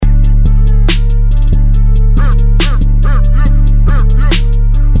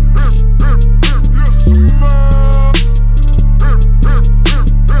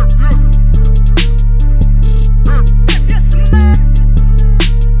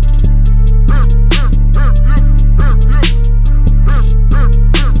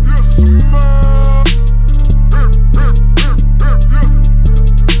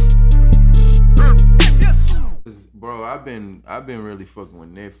I've been really fucking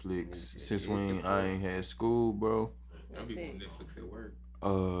with Netflix since when I ain't had school, bro. I be on Netflix at work.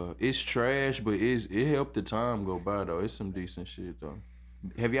 It's trash, but it helped the time go by though. It's some decent shit though.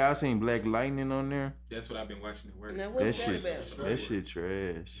 Have y'all seen Black Lightning on there? That's what I've been watching at work. Now, what's that That shit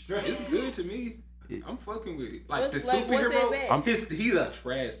trash. It's good to me. I'm fucking with it. Like What's the superhero, what's he's a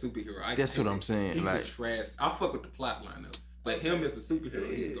trash superhero. That's what I'm saying. He's like a trash. I fuck with the plot line though, but him as a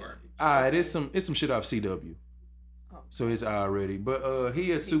superhero, he's garbage. Alright, it's some shit off CW. So it's already, but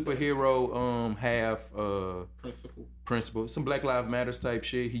he a superhero, half principal, some Black Lives Matters type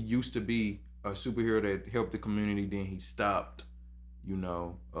shit. He used to be a superhero that helped the community, then he stopped, you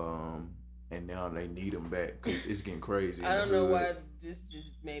know, and now they need him back because it's getting crazy. I don't know why this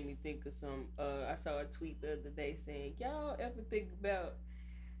just made me think of some. I saw a tweet the other day saying, "Y'all ever think about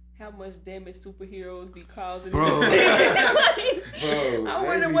how much damage superheroes be causing?" Bro, bro, I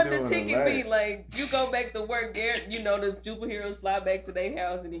wonder what the doing ticket be like. You go back to work, you know, the superheroes fly back to their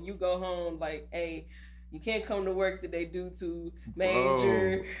house, and then you go home like, "Hey, you can't come to work today due to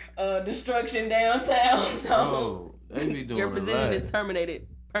major destruction downtown." So they be doing your position is terminated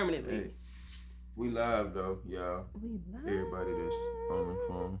permanently. Hey, we live though, y'all. We live. Everybody that's on the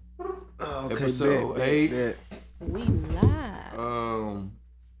phone. Okay, Episode 8. We live.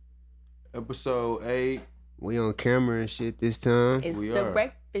 Episode 8. We on camera and shit this time. It's we the are.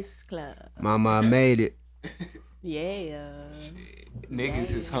 Breakfast Club. Mama made it. Yeah.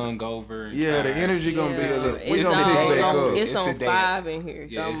 Niggas is hungover. Yeah, the energy gonna be a little. We It's gonna on, pick back up. It's on the day 5 in here.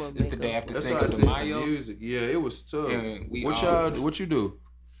 So Yeah, I'm gonna it's the day up. after That's Cinco why I de said the Mayo. music. Yeah, it was tough. And we What all- y'all? What you do?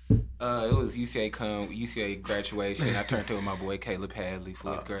 It was UCA graduation. I turned to my boy Caleb Hadley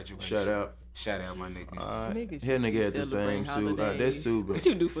for his graduation. Shout out, my nigga. Niggas His nigga had still the same celebrate suit. That holidays. suit, What but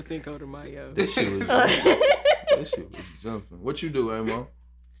you do for Cinco de Mayo? that shit was that shit was jumping. What you do, Amo?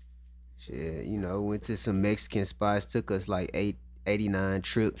 Shit, you know, went to some Mexican spots. Took us like 89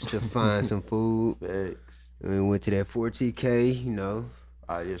 trips to find some food. Facts. And we went to that 4TK, you know.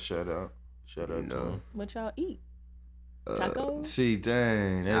 Yeah, shout out You to know. him. What y'all eat? Tacos? See,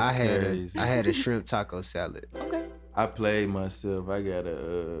 dang, that's crazy. I had a shrimp taco salad. Okay. I played myself. I got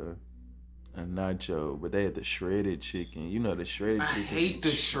a nacho, but they had the shredded chicken. You know the shredded I chicken. hate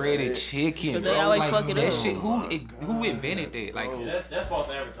the shredded chicken. But they bro. always like, fuck it that up. shit. Who invented that? Like, That's false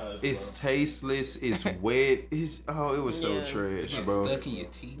advertising. It's tasteless. It's wet. It was so Yeah. trash, it's bro. stuck in your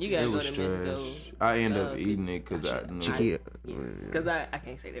teeth. You gotta It go was to Mexico. trash. I end up eating it because I knew. Chiquita. Because I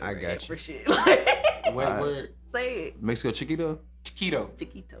can't say that I word got for you. shit. Word. Say it. Mexico Chiquito. Chiquito.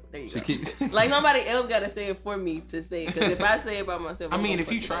 Chiquito. There you go. Chiquito. Like somebody else gotta say it for me to say it. Because if I say it by myself, I I'm mean, gonna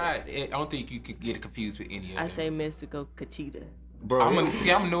if you fuck it up. tried, I don't think you could get it confused with any of them. I say Mexico Cachita. Bro, I'm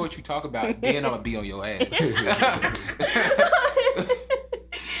gonna know what you talk about. Then I'm gonna be on your ass.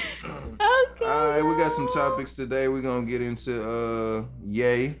 Okay. all right, we got some topics today. We're gonna get into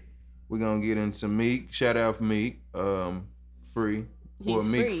Ye. We're gonna get into Meek. Shout out Meek. Free. He's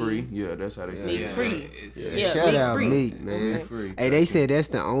Meek free. free. Yeah, that's how they say Meek it. free. Yeah. Shout Meek out free. Meek, man. Meek free. Hey, they said that's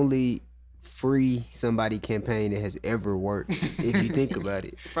the only free somebody campaign that has ever worked. If you think about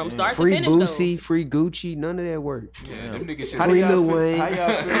it. From start Free to finish, Boosie, free Gucci, none of that worked. Yeah, them niggas How should. do Free y'all Lil feel- Wayne. How y'all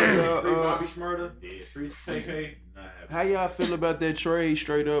feel Free about Bobby Shmurda. Free TK. how y'all feel about that trade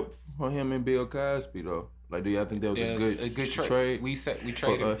straight up for him and Bill Cosby though? Like, do y'all think that was a good trade? We for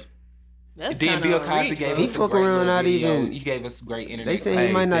traded. us? That's Then kinda Bill Cosby unreach, gave bro. He us a fuck great around little not video. even- He gave us great internet. They say Hey,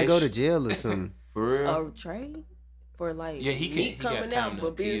 he might not that go to shit- jail or something. For real? A trade for like Yeah, he can't- Meek he got coming time out, to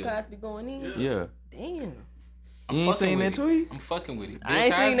but Bill appeal. Cosby going in. Yeah. Damn. You I'm ain't fucking seen with that it. tweet? I'm fucking with it. I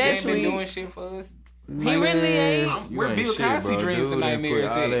ain't seen that ain't been tweet. doing shit for us. He really ain't. You Where ain't Bill shit, Cosby bro. dreams Dude, and they put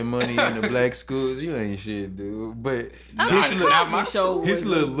nightmares all at. that money in the black schools. You ain't shit, dude. But I mean, his the little, Cosby Show his was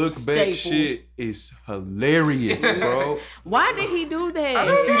little a look back staple. shit is hilarious, bro. Why did he do that?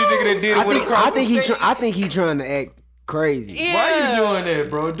 You see the nigga that did it with across the stage? I think he trying to act crazy. Yeah. Why you doing that,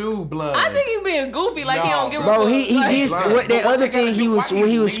 bro? Dude, blind. I think he being goofy, like he Nah, don't give a Bro, fuck. he like, did Like- what that But what other they gotta thing he do, was why when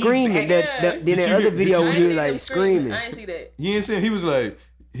he you was lean screaming. back? Then Did that you other get- video did when you- he was like screaming. I ain't see that. You ain't saying he was like.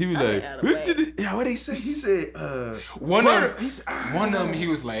 He was I like, ain't out of whack. yeah, what he say? He said, One of them, he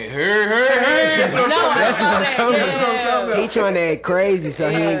was like, hey. That's what I'm No, talking I about. saw that. That's what I'm talking about. He trying to act crazy, so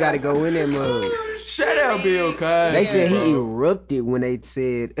he Yeah. ain't got to go in that mud. Shout out Bill Cosby. They said bro. he erupted when they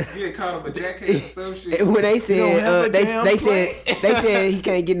said He had called him a jackass or some shit. when they don't said have a damn they said he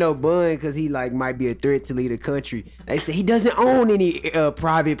can't get no bun because he like might be a threat to lead the country. They said he doesn't own any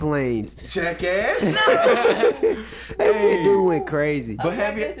private planes. Jackass. They said dude went crazy. But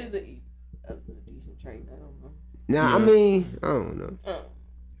have this you? is a decent trade. I don't know. Nah, I mean I don't know.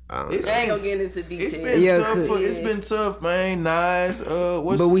 I ain't gonna get into details. It's been tough, man. Nas,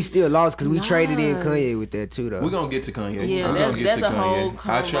 but we still lost because we traded in Kanye with that too, though. We're gonna get to Kanye. Yeah, that's a whole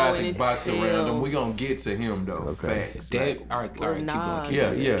combo. I tried to box around him. We're gonna get to him though. Okay. Facts. All right, keep going.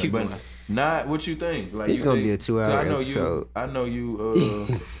 Yeah. Keep but going. Not what you think. Like it's gonna be a 2-hour episode. I know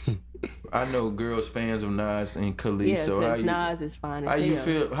you. I know girls fans of Nas and Khalid. Yeah, so how Nas is fine. How you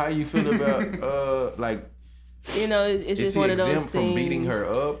feel? How you feel about like? You know, it's just one of those things. From beating her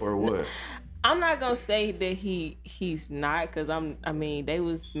up or what? I'm not gonna say that he's not, because I mean they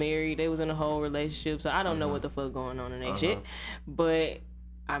was married, they was in a whole relationship, so I don't know what the fuck going on in that shit. But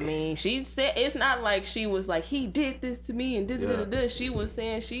I mean, she said it's not like she was like he did this to me and da. She was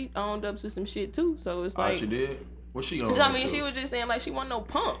saying she owned up to some shit too. So it's like she did. What she owned? I mean, she was just saying like she wasn't no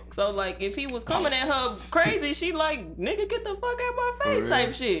punk. So like if he was coming at her crazy, she like nigga get the fuck out my face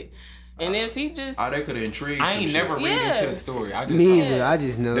type shit. And if he just... that could intrigue. I ain't never read into the story. Me either. I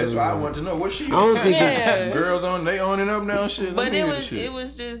just know. That's why I want to know. What she... I don't think girls they owning up now shit. But it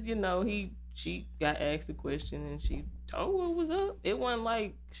was just, you know, she got asked a question and she told what was up. It wasn't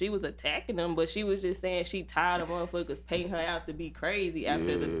like she was attacking him, but she was just saying she tired of motherfuckers paying her out to be crazy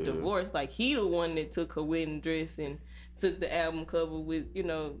after the divorce. Like, he the one that took her wedding dress and took the album cover with, you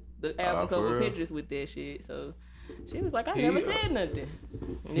know, the album cover pictures with that shit. So... she was like, I never said nothing.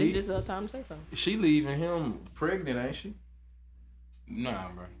 And it's just her time to say something. She leaving him pregnant, ain't she? Nah,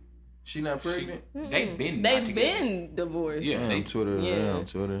 bro. She not pregnant? They've been divorced. Yeah, they Twitter. Yeah.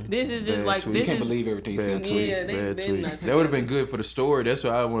 Twitter. This is just like you can't believe everything. Bad tweet. Yeah, bad tweet. That would have been good for the story. That's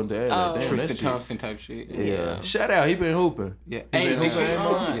what I wanted to add. Like, damn, Tristan Thompson type shit. Yeah. Shout out. He been hooping. Yeah. Hey,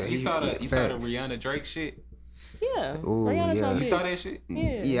 you saw the Rihanna Drake shit? Yeah. Ooh, You saw that shit?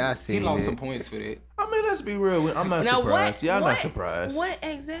 Yeah, I seen He lost that. some points for that. I mean, let's be real. I'm not surprised. Y'all not surprised. What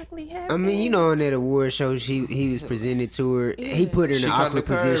exactly happened? I mean, you know, on that award show, he was presented to her. Yeah. He put her in an awkward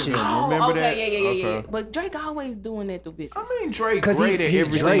position. Remember that? Yeah. But Drake always doing that to bitches. I mean, Drake great at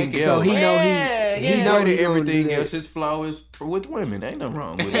everything Drake, else. So he know he know that everything else. His flaw is with women. Ain't nothing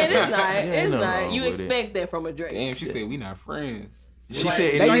wrong with it. It's not. It's not. You expect that from a Drake. Damn, she said we not friends. She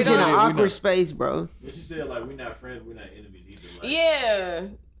said they just in an awkward space, bro. She said like we not friends, we're not enemies either. Like, yeah.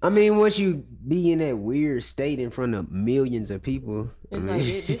 I mean, once you be in that weird state in front of millions of people, it's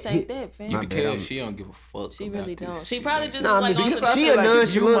like this ain't that, fam. You can tell she don't give a fuck. She really don't. This she shit. probably just like she a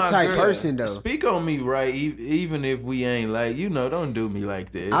nonchalant type person though. Speak on me, right? Even if we ain't like, you know, don't do me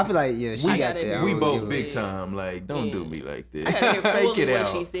like that. I feel like she got that. We both big time. Like, don't do me like that. I gotta hear Fake it out.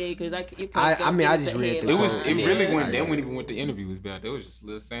 What she said because I just read the. It really went. That wasn't even what the interview was about. That was just a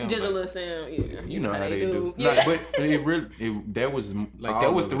little sound. Just a little sound. Yeah. You know how they do. Yeah. But it really that was like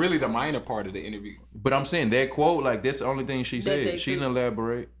that was really the minor part of the interview. But I'm saying that quote, like that's the only thing she said. She didn't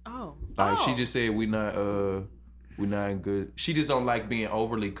elaborate. Oh. Like she just said we not good. She just don't like being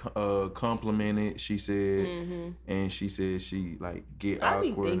overly complimented. She said, and she said she like get I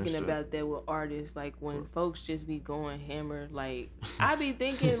awkward. be thinking about that with artists, like when folks just be going hammer. Like I be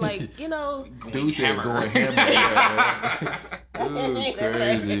thinking, like you know, dude said going hammer. Dude,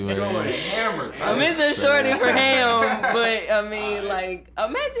 crazy man. Going hammer. I'm Mr. Shorty for him, but I mean, like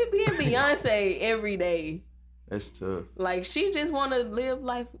imagine being Beyonce every day. That's tough. Like she just want to live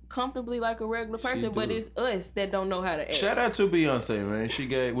life comfortably like a regular person, but it's us that don't know how to act. Shout out to Beyonce,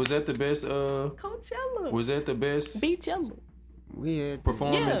 man. Was that the best? Coachella. Was that the best? Beachella. We had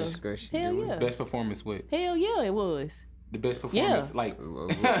performance discussion. Hell yeah. Best performance what? Hell yeah, it was. The best performance, like, the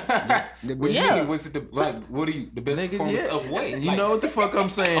best, was it the best performance of what? You know what the fuck I'm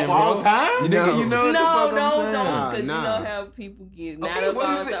saying, of all time? You know what the fuck I'm saying? No, because you know how people get not of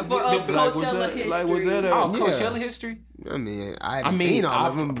all time. For Coachella history. Like, was that Coachella history? I mean, I haven't seen all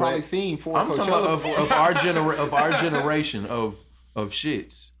of them. I've probably seen 4 I'm talking Coachella. of our generation of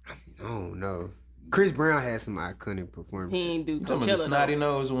shits. Oh no, Chris Brown had some iconic performances. He ain't do Coachella. The snotty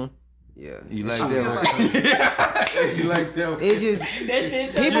nose one. Yeah, you like that? You like that? It just that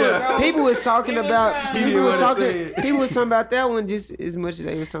shit people was talking about people was talking about that one just as much as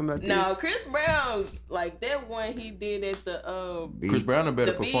they was talking about this. No, Chris Brown, like that one he did at the Chris Brown a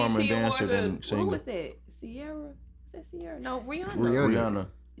better performer and dancer than singer. What was that? Sierra? Is that Sierra? No, Rihanna. Rihanna.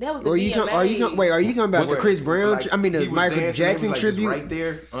 That was the are you talking about the Chris Brown? I mean the Michael Jackson tribute right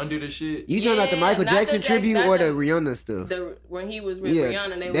there under the shit. You talking about the Michael Jackson tribute or the Rihanna stuff? When he was with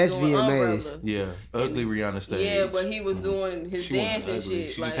Rihanna, they that's was doing VMAs. Umbrella. Yeah, ugly Rihanna stage. Yeah, but he was doing his dance and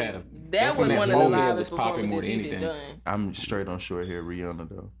shit. She like, just had that was one of the loudest performances he did done. I'm straight on short hair Rihanna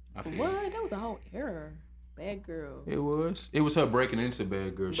though. What? That was a whole era. Bad Girl. It was her breaking into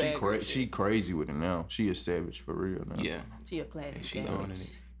Bad Girl. She crazy with it now. She a savage for real now. Yeah, she a classic. She owning it.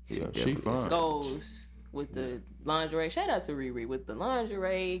 Yeah, she fine. Skulls. with the lingerie. Shout out to Riri with the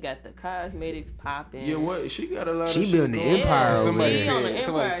lingerie. Got the cosmetics popping. Yeah, what? She got a lot She of shit building the going on. empire over Somebody there. on the said,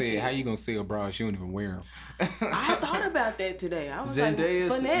 somebody Empire said, shit. how you gonna sell bras? She don't even wear them. I thought about that today. I was Zendaya,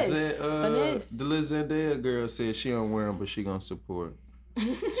 like, finesse. the little Zendaya girl said she don't wear them, but she gonna support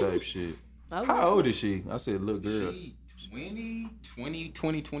type shit. How old is she? I said, little girl. She 20,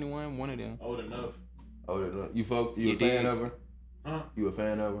 21, one of them. Old enough. Old enough. You a fan did. of her? Huh? You a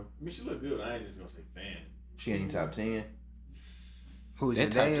fan of her? I mean, she look good. I ain't just gonna say fan. She ain't top 10. Who's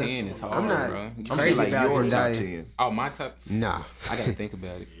That top 10 is hard, I'm not bro. I'm crazy saying like about your top Zendaya. 10. Oh, my top. Nah, I gotta think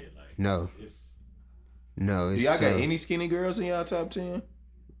about it. Yeah, like no, it's no. Do It's y'all got tough. any skinny girls in y'all top 10?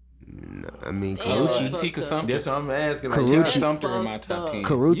 No, I mean, Damn. Karuchi. Tika Sumter. That's what I'm asking. Like, Karuchi. y'all- Sumter in my top 10. You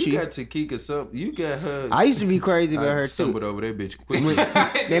Karuchi. got Takika Sumter. You got her. I used to be crazy about her too. stumbled over that bitch quickly.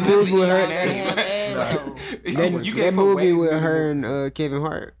 That movie with her. Damn asshole. That movie with her and Kevin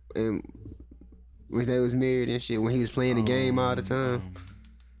Hart, and when they was married and shit, when he was playing the game all the time.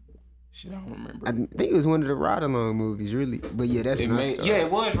 Shit, I don't remember. I think it was one of the ride along movies, really. But yeah, that's when I started. Yeah,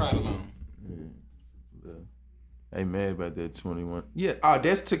 it was right along. Ain't mad about that 21. Yeah. Oh,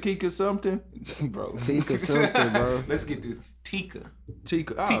 that's Takika something. Bro. Tika something, bro. Let's get this. Tika.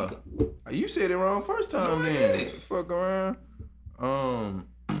 Tika. Oh, you said it wrong first time then. Fuck around.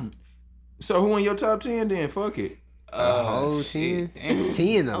 So who in your top 10 then? Fuck it. Whole shit. 10?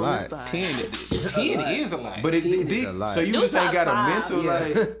 10 a On the lot. spot. 10 is a lot. But it 10 is did. a lot. So you Do just ain't top got a five. mental Yeah.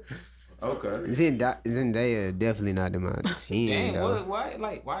 like. Okay. Zendaya definitely not in my 10, Dang, though.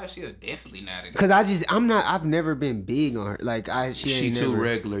 why is she definitely not in? Cause I've never been big on her. Like she She ain't too never,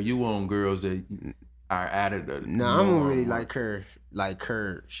 regular. You want girls that are out of the. No, I don't norm. really like her. Like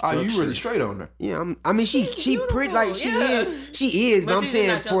her. Oh, Structure. you really straight on her. Yeah, I mean, she pretty. Like beautiful, she is. But But I'm she's saying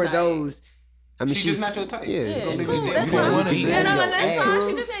not your for type. those. I mean, She's just not your type. Yeah, Yeah, it's it's gonna cool. be That's You don't fine. wanna see Yeah, no, your that's ass. fine.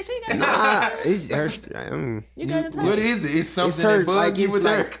 She just said she got Nah, it's her. You got a type. What is it? It's something It's her. that bug Like you it's with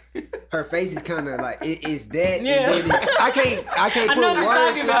like her face is kind of like it's that. Yeah. And then it's, I can't I put know what you're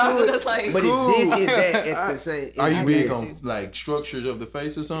words talking about, but into it's it. like, But it's this and that at the same. Are it's you weird. big on like structures of the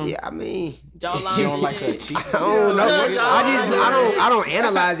face or something? Yeah, I mean, jawline You don't and like her shit. cheek. I don't know. Yeah. I don't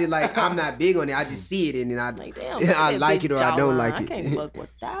analyze it like I'm not big on it. I just see it and then Like, damn, I that like bitch it or I don't jawline. like I can't it. fuck with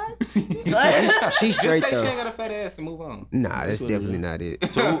that. She's Just straight say she ain't though. got a fat ass and move on. Nah, that's what it definitely is. not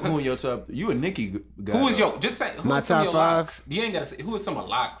it. So who in your top? You a Nicki guy? Who is though. your? Just say who My is some of top your five? locks? You ain't gotta say who is some of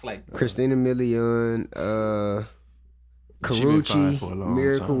locks like. Christina Milian, She been fine Karuchi, for a long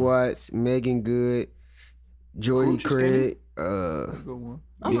Miracle time. Watts, Megan Good, Jordy Karuchi Craig, Good one.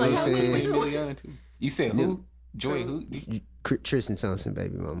 I'm You know like, what I'm how much saying? we doing? You said who? Joy who? Tristan Thompson,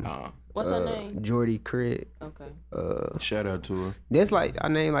 baby mama. What's her name? Jordy Craig. Okay. Shout out to her. That's like I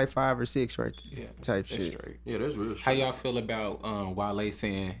named like 5 or 6 right there. Yeah, Type that's shit. straight. Yeah, that's real. How Straight. y'all feel about Wale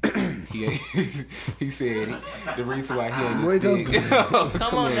saying he said the reason why he ain't Wake as up. big.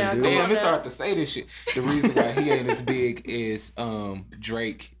 Come on now. dude. Come Damn, on it's now. hard to say this shit. The reason why he ain't as big as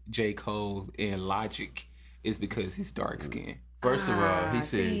Drake, J. Cole, and Logic is because he's dark skinned. First of all, he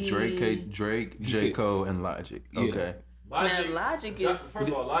said see. Drake, He J. said- Cole, and Logic. Yeah. Okay. Logic is. First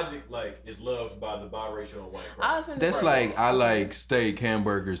of all, Logic like is loved by the biracial and white I crowd. was finna That's say- like I like steak,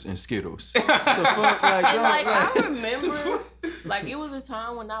 hamburgers, and Skittles. the fuck, like, And like I like, remember, like it was a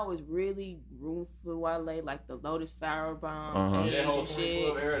time when I was really rooting for Wale, like the Lotus Firebomb Uh-huh. age Yeah, that whole and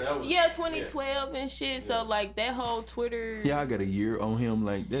 2012 shit. era, that was Yeah, 2012 and shit. So like that whole Twitter. y'all got a year on him.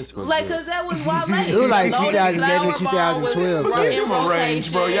 Like that's fucked Like, up. cause that was Wale. It was like Lotus 2011, Flower Bomb was 2012. right Give in him a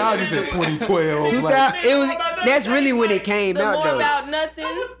range, bro. rotation. Y'all just said 2012. 2000, Like, it was. That's really when it came The out more though. about nothing.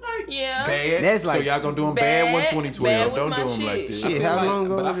 Yeah. bad. That's so like- y'all gonna do him bad, Bad. 2012. Bad was Don't my do him shit. like this. I Shit, feel how like, long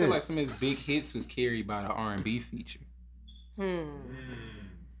ago but I was feel it? like some of his big hits was carried by the R&B feature.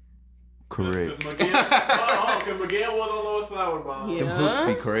 Correct. Because Miguel was on Lois Flower Bomb. Yeah. Them hooks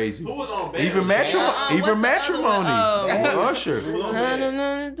be crazy. Who was on Bad? Even Was Bad? matrimony. Even what's the other one? matrimony. Oh. Usher. Who was on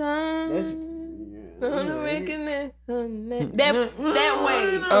Bad? That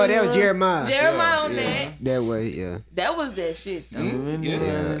way. Oh, that was Jeremiah. Jeremiah on that. That way, yeah. That was that shit. Though.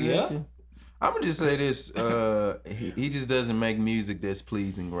 Yeah. I'm gonna just say this. He just doesn't make music that's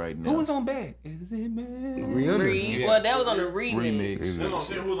pleasing right now. Who was on Bad? Is it Bad? Rihanna. Yeah. Well, that was on the remix. remix? That's what I'm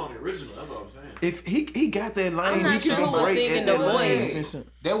saying. Who was on the original? That's what I'm saying. If he got that lane, I'm not he sure could who be was great singing at the that lane. voice.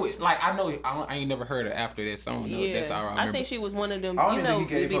 That was like I ain't never heard her after that song. Though. Yeah, That's all I remember. I think she was one of them. I don't You even know, think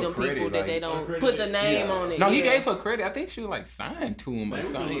he gave it be her them credit, people that they like, don't uncredited. put the name Yeah. on it. No, he yeah. gave her credit. I think she was like signed to him or Man,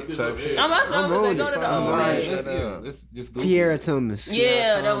 we something. look this Type up. shit. Yeah. I'm not sure I'm if they on go it, to the fine. old Right. line. Let's just go. Tierra Thomas.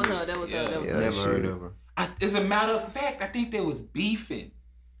 Yeah, that was her. That was her. Yeah. That was Yeah. her. Never heard of her. As a matter of fact, I think they was beefing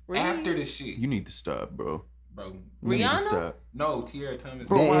Really? after the shit. You need to stop, bro. bro. Rihanna? No, Tierra Thomas.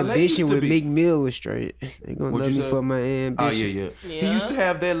 That Wale ambition used to with be- Meek Mill was straight. They gonna What'd love you me say? for my ambition. Oh yeah. He used to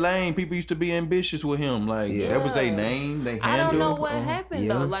have that lane. People used to be ambitious with him. Like that was their name. They handled. I don't know what happened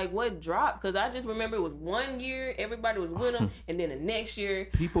yeah. though. Like what dropped? Because I just remember it was 1 year everybody was with him, and then the next year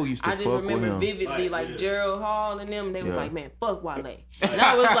People used to I just fuck with remember him. vividly like Gerald Hall and them. They was Yeah. like, man, fuck Wale, and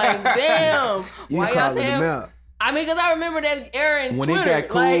I was like, damn, You why y'all calling saying? them out. I mean, because I remember that era in When Twitter. it got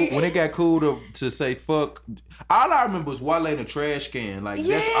cool, like, when it got cool to say fuck, all I remember was Wale in the trash can. Like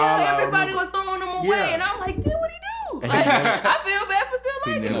that's all I everybody remember. was throwing him away, Yeah. and I'm like, dude, what he do? And Like, he never- I feel bad for still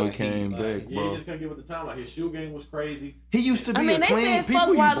He like never him. came back, Yeah, he bro. just couldn't get with the time. Like his shoe game was crazy. He used to be I mean, a they clean. said fuck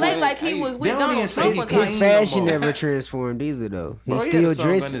People used Wale to. like he was They with don't Donald even say Trump he or clean. His something. fashion no more. never transformed either though. He Bro, he had still a song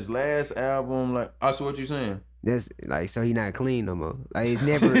dressed. on his last album. Like, I saw what you saying. That's like so he not clean no more. Like he's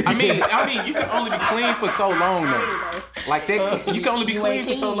never. I mean, you can only be clean for so long though. Like that, you can only be You clean ain't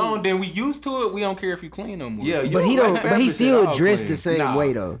for so clean. long. Then we used to it. We don't care if you clean no more. Yeah, you but he like don't. But he Fabulous at still all dressed clean. the same Nah.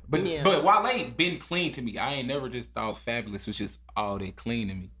 way though. But Yeah. but Wale ain't been clean to me. I ain't never just thought Fabulous was just all that clean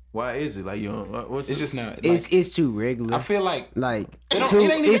to me. Why is it like you? What's It's it? just not. Like, It's too regular. I feel like like it don't- too.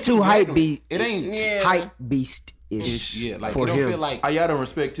 it ain't even It's too hype regular. beat. It ain't. Yeah. Hype beast ish. Yeah, like for it don't him. feel like. Y'all don't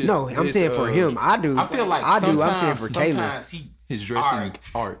respect his. No, I'm his, saying for him. I do. I feel like I do. I'm sometimes- saying for Kayla. sometimes his dressing Alright.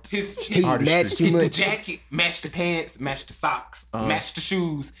 art. His He matched too the much. jacket, match the pants, match the socks, match the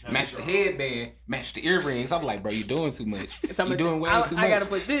shoes, match the headband, match the earrings. I'm like, bro, you doing too much. You doing way too much. I gotta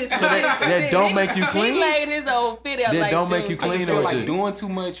put this. So that don't make you clean? He laid his old fit out That like don't make you June. I clean just or feel like just- doing too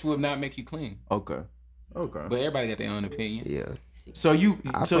much will not make you clean. Okay. But everybody got their own opinion. Yeah. So you,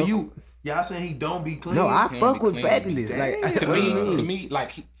 I so fuck- you, y'all saying he don't be clean? No, I Can't fuck be with clean. Fabulous. Damn. Like To what do you me, mean?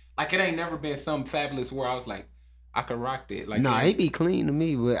 like it ain't never been some Fabulous where I was like, I could rock that. Like, Nah, yeah, he be clean to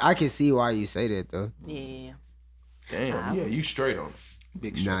me, but I can see why you say that though. Yeah. Damn. Yeah, you straight on it.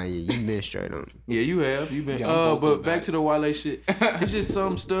 big shit. Nah, yeah, you been straight on. Yeah, you have. You been. Yeah, I'm vocal But about back it. to the Wale shit. It's just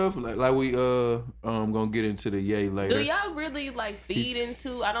some stuff like we gonna get into the yay later. Do y'all really like feed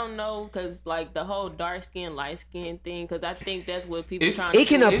into? I don't know, cause like the whole dark skin, light skin thing. Cause I think that's what people It's- trying. It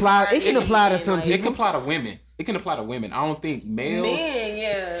can to apply. It can apply to some It can people. apply to women. It can apply to women. I don't think males. Men,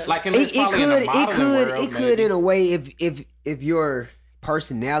 yeah. Like unless It probably in the modeling world, could maybe. in a way if your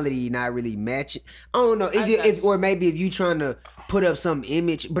personality not really matching. I don't know. I It just, got you. or maybe if you trying to put up some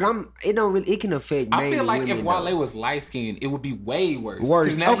image, but it don't really. It can affect. I mainly feel like women, if Wale though. was light skinned, it would be way worse. Worse.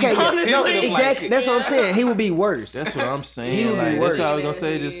 'Cause now Okay, he's yeah, a no, sensitive exactly. light-skinned. That's what I'm saying. He would be worse. That's what I'm He saying. would be Like that's what I was gonna worse.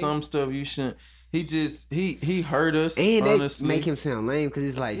 say. Just some stuff you shouldn't. He just he hurt us. And they honestly. make him sound lame because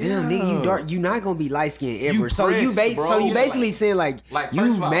it's like, damn, Yeah. nigga, you dark, you not gonna be light skinned ever. You so you pressed, bro. so you Yeah, basically like- saying like like, you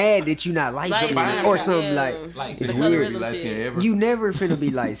first of all, mad that you not light Light skinned skin, or yeah. something like, it's the weird. colorism Light shit. skin ever. You never finna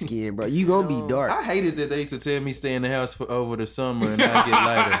be light skinned, bro. You gonna be dark. I hated that they used to tell me stay in the house for over the summer and not get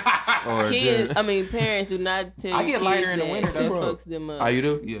lighter. Or Kids, I mean, parents do not tell I get kids lighter in the that. winter, That though. fucks them up. Oh, you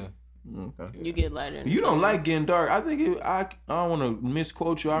do? Yeah. Okay. You get lighter. in the You don't summer. like getting dark. I think I don't want to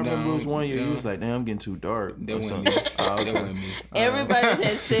misquote you. I remember it was one year you no. was like, "Damn, I'm getting too dark." That or wasn't me. something. Oh, That wasn't me. Everybody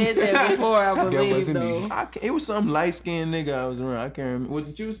has said that before. I believe wasn't me. though. It was some light skinned nigga I was around. I can't remember. Was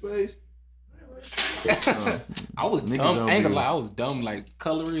it you, Space? I was Niggas dumb. don't I ain't gonna be- lie, I was dumb. Like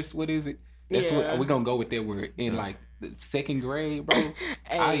colorist. What is it? That's Yeah. what we gonna go with that word in like the second grade, bro.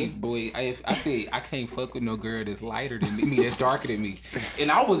 Hey. I said I can't fuck with no girl that's lighter than me, that's darker than me,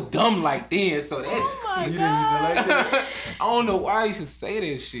 and I was dumb like then. So that Oh my You God. didn't used to like that? I don't know why you should say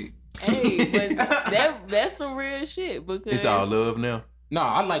that shit. Hey, but that's some real shit because It's all love now. No,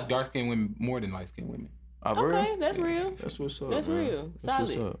 I like dark skinned women more than light skinned women. Oh, okay, real? that's real. That's what's up. That's man. real. That's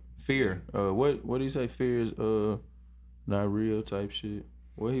what's Solid. up. Fear. What do you say? Fear is not real type shit.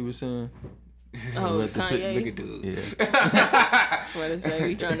 What he was saying? Oh, Let the- Kanye. Look at dude. Yeah. What to say?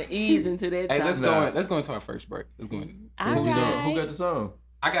 We trying to ease into that. Hey, topic. let's go into our first break. Let's go in. All Who right. got the song?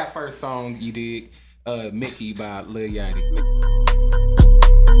 I got first song you did, Mickey by Lil Yachty.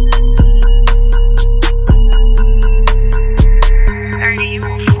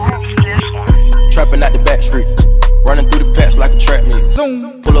 Trapping out the back street, running through the patch like a trap meet.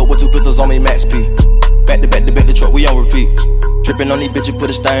 Pull up with 2 pistols on me, Max P. Back to the truck, we on repeat. Dripping on these bitches, put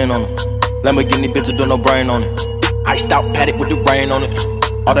a stain on it. Lamborghini bitches, do no brain on it. Iced out paddock with the rain on it.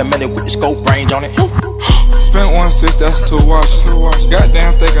 Automatic with the scope range on it. Spent 160, that's some 2 watches.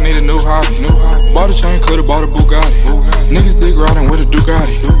 Goddamn, think I need a new hobby. Bought a chain, coulda bought a Bugatti. Niggas dick riding with a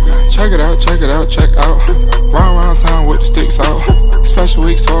Ducati. Check it out, check out. Round town with the sticks out. Special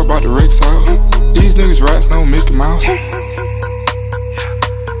weeks, talk about the Ricks out. These niggas rats, no Mickey Mouse.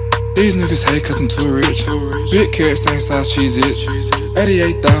 These niggas hate cause I'm too rich. Big cat, same size, she's it.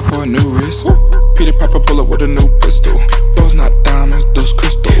 88,000 for a new wrist. Peter Papa pull up with a new pistol. Those not diamonds, those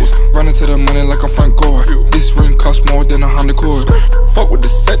crystals. Running into the money like I'm Frank Gore. This ring costs more than 100 cord. Fuck with the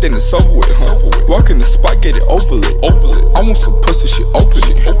set, then it's over with. Walk in the spot, get it over it. I want some pussy, shit, open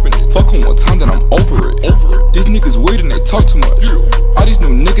it. Fuck on one time, then I'm over it. These niggas weird and they talk too much. All these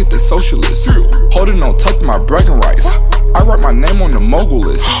new niggas, they socialists. Holding on tight to my bragging rights. I write my name on the mogul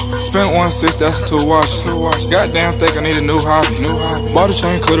list. Spent 1.6, that's two watches. Goddamn, think I need a new hobby. Bought a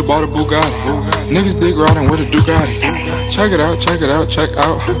chain, could've bought a Bugatti. Niggas dick riding with a Ducati. Check it out, check it out, check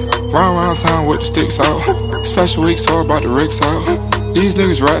out. Round town with the sticks out. Special weeks, so I brought the Ricks out. These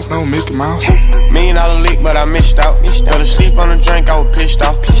niggas rats, no Mickey Mouse. $1 million leak, but I missed out. Fell asleep on the drink, I was pissed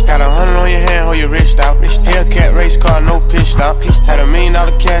off. Got 100 on your hand, hold your wrist out. Hellcat race car, no pitch stop. Had $1 million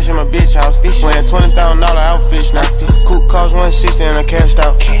cash in my bitch house. Wearing $20,000 outfits now. Coupe cost 160 and I cashed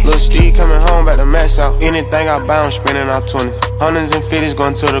out. Lil' Steve coming home, back to max out. Anything I buy, I'm spending out 20. Hundreds and fifties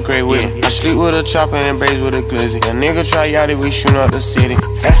going to the grave with it. I sleep with a chopper and bathe with a glizzy. A nigga try yachty, we shootin' up the city.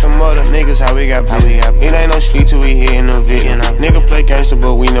 Ask them other niggas how we got busy. It ain't no sleep till we hittin' the vision. Nigga play gangster,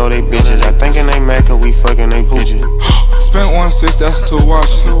 but we know they bitches. I thinkin' they mad cause we fucking they bitches. Spent 1.6, that's two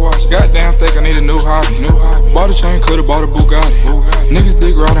watches. Goddamn, think I need a new hobby. Bought a chain, could've bought a Bugatti. Niggas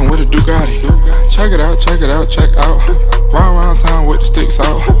dick riding with a Ducati. Check it out, check it out, check out. Round town with the sticks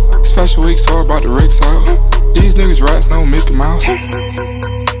out. Special weeks, so I brought the Ricks out. These niggas rats, no Mickey Mouse.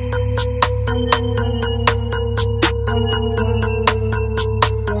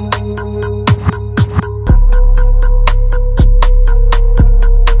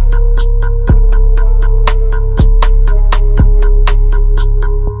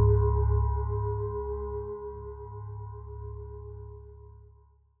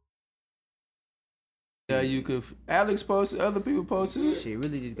 You could. Alex posted. Other people posted. Shit,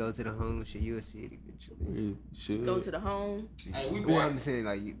 really just go to the home. Shit, you'll see it eventually. Should go to the home. Hey, we Well, I'm saying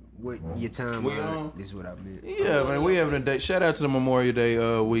like what your time on. This is what I meant. Yeah, man, we having a day. Shout out to the Memorial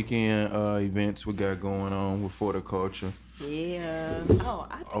Day weekend events we got going on with For the Culture. Yeah. Oh,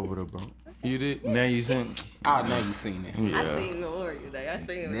 I did. Over the bro. You did? Now you seen? Oh, now you seen it. Yeah. I seen Memorial Day. I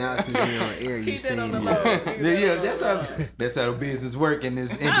seen it. Now since we're on air, you seen it. Yeah, that's how the business work in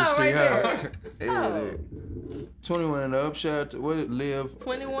this industry, right huh? 21 and up. Shout out to what? Live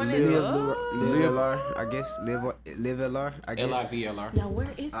 21 Live and up. LR, I guess. Live LR, I guess. LIVLR. Now where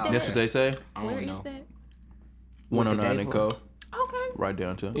is that? That's what they say. Where is that? 109 and Co. Okay. Right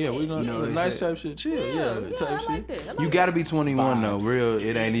downtown. Yeah, we know nice type shit. Chill. Yeah, type I shit. like that. You gotta be 21 though. Real,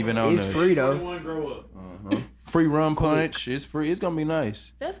 it ain't even on It's us. free though. 21 grow up. Free rum punch. It's free. It's gonna be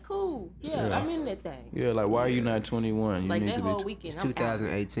nice. That's cool. Yeah, I'm in that thing. Yeah, like why are you not 21? You Like need that to whole be. weekend. It's I'm out.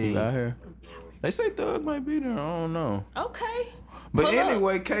 2018. Out here. They say Thug might be there. I don't know. Okay. But Pull up.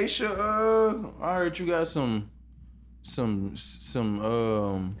 anyway, Keisha, I heard you got some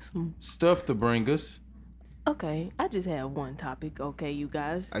stuff to bring us. Okay, I just have one topic. Okay, you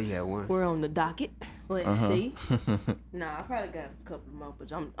guys. Oh, you had one. We're on the docket. Let's see. Nah, I probably got a couple more,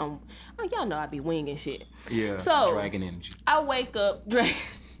 but y'all know I be winging shit. Yeah. So Dragon energy. I wake up,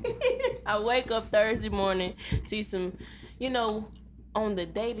 I wake up Thursday morning, see some, on the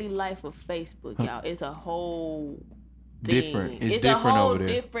daily life of Facebook, y'all. It's a whole thing. Different. It's a different whole over there.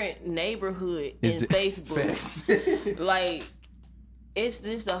 different neighborhood in Facebook. Like. It's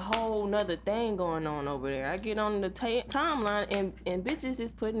just a whole nother thing going on over there. I get on the timeline and bitches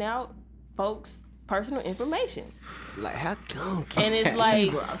is putting out folks' personal information. Like how come? And it's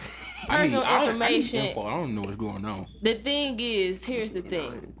like personal information. I don't know what's going on. The thing is, here's the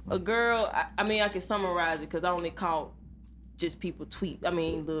thing. A girl, I mean, I can summarize it because I only caught just people tweet. I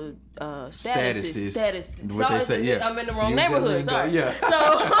mean, the statuses. What they say, yeah. I'm in the wrong Use that neighborhood, lingo, sorry. yeah.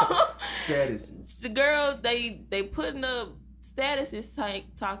 So, Statuses. the girl, they putting up status is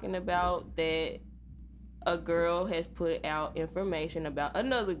talking about that a girl has put out information about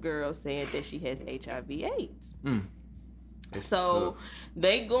another girl saying that she has HIV/AIDS. So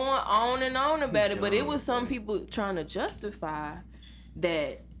they going on and on about it, but it was some people trying to justify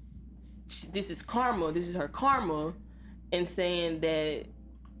that this is karma, this is her karma, and saying that,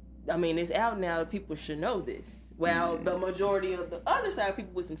 I mean, it's out now, people should know this. Well, the majority of the other side,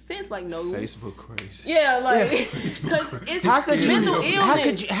 people with some sense, like, no. Facebook crazy. Yeah, like, because it's How could mental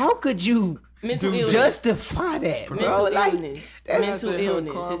illness. How could you mental illness. justify that, bro? Mental Like, illness. that's Mental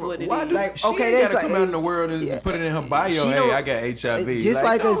illness is what it Why is. like, okay, she that's gotta come like- out in the world and put it in her bio. She Hey, don't- I got HIV. just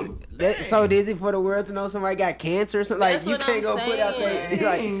like us. no. So is it for the world to know somebody got cancer or something? Like That's you what can't I'm go put out that. saying.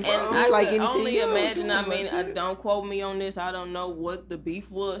 Like And it's I like could anything only else. imagine. I mean, don't quote me on this. I don't know what the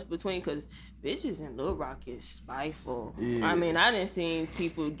beef was between, because bitches in Little Rock is spiteful. Yeah. I mean, I done seen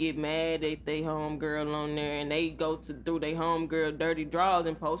people get mad at they homegirl on there, and they go through their homegirl dirty drawers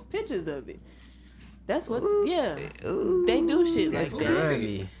and post pictures of it. That's what. Yeah, Ooh, they do shit like that's that.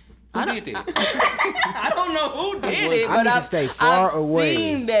 grimy. Who did that? I don't know who did it, but I've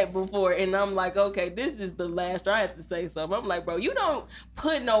seen that before, and I'm like, okay, this is the last straw. I have to say something. I'm like, bro, you don't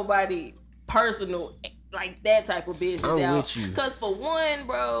put nobody personal like that type of business out. Because for one,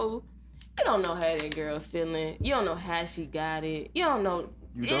 bro, you don't know how that girl feeling. You don't know how she got it. You don't know.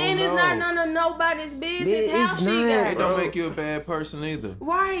 It's not none of nobody's business how she got it. It don't make you a bad person either.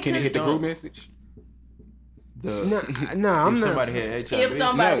 Right? Can you hit the group message? No, I'm not. Somebody had HIV. If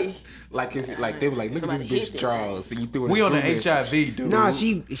somebody, no. Like if they were like, look at this bitch draws, and you threw it. We on the HIV, dude. Nah,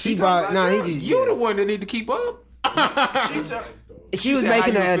 she brought. Nah, he just. You the one that need to keep up. She was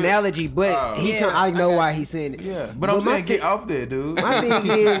making an analogy, but I know why he's saying it. Yeah, but I'm saying get off there, dude. My thing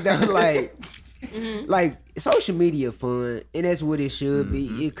is that like social media fun, and that's what it should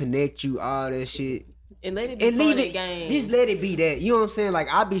be. It connect you, all that shit. And let it be fun and games. Just let it be that. You know what I'm saying? Like,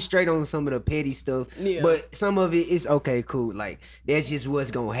 I'll be straight on some of the petty stuff, but some of it is okay, cool. Like, that's just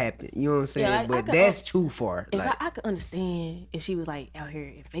what's gonna happen. You know what I'm saying? Yeah, but that's too far. I could understand if she was like out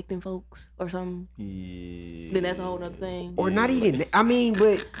here infecting folks or something. Yeah. Then that's a whole nother thing. Or not even. I mean,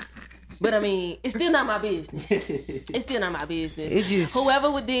 But I mean, it's still not my business. It's still not my business. It just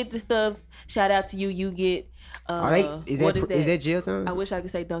whoever did the stuff. Shout out to you. You get. Is that jail time? I wish I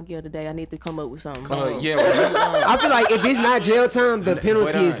could say donkey of the day. I need to come up with something. I feel like if it's not jail time, the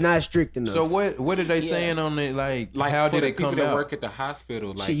penalty is not strict enough. So what are they saying on it? Like how did it come out? That work at the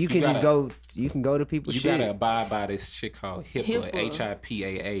hospital, like shit, you can just go. You can go to people's shit. You gotta abide by this shit called HIPAA,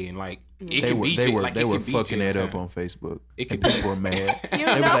 HIPAA, and like it they can were, be. They were fucking that up on Facebook. People were mad. They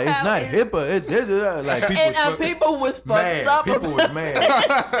were like, "It's not HIPAA. It's like people was fucked up. People was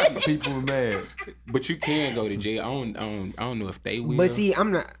mad. People were mad. But you can go to jail. I don't know if they will. But see,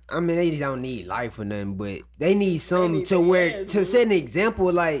 I'm not. I mean, they don't need life or nothing. But they need something to set an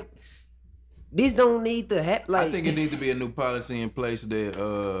example. Like this don't need to happen. Like I think it needs to be a new policy in place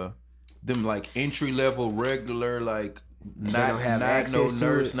that them like entry level regular like. Not no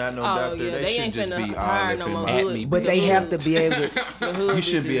nurse, not no doctor. Yeah, they should just be all up in me. But they have to be able to. You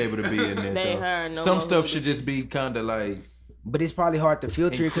should be able to be in there. Though. Some stuff should just be kind of like. But it's probably hard to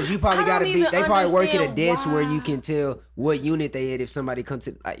filter it because you probably got to be. They probably work at a desk where you can tell what unit they at if somebody comes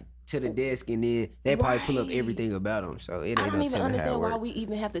to the desk and then they probably pull up everything about them. So it ain't. I don't even understand why we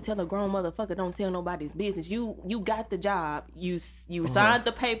even have to tell a grown motherfucker don't tell nobody's business. You got the job. You signed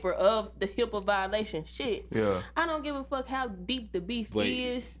the paper of the HIPAA violation. Shit. Yeah. I don't give a fuck how deep the beef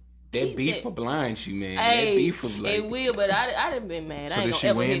is. That beef will blind you, man. Hey, that beef will it will, but I done been mad. So I ain't did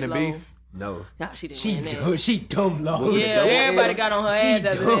she win the beef? No. Nah, she didn't. She dumb lost. Yeah, everybody got on her ass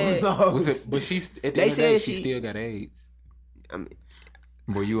after that. But she's at the end of the day, she still got AIDS. I mean,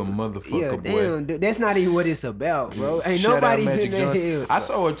 boy, you a motherfucker, boy. Damn, that's not even what it's about, bro. Ain't nobody in there. I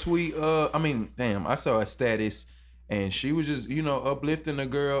saw a tweet. I saw a status, and she was just uplifting the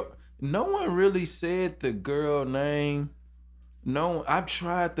girl. No one really said the girl name. No, I've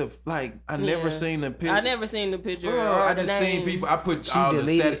tried to I never seen the picture. I never seen the picture. Bro, I just seen people. I put all the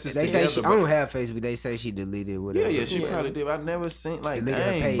statuses together. Say I don't have Facebook. They say she deleted whatever. Yeah, she probably did. I've never seen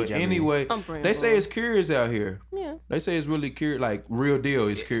dang. But anyway, they say it's curious out here. Yeah, they say it's really curious, like real deal.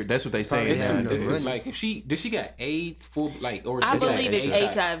 It's curious. That's what they say. It's like if she got AIDS or I believe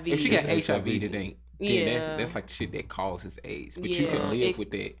it's HIV. If she got HIV, it ain't. Yeah, that's like shit that causes AIDS, but you can live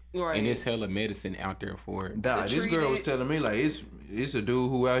with that, and it's hella medicine out there for it. Nah, this girl was telling me like it's a dude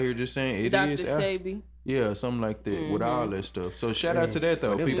who out here just saying it Dr. is. Sebi. Yeah, something like that with all that stuff. So shout out to that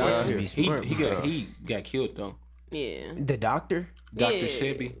though, people out here. He got killed though. Yeah, the doctor, Dr.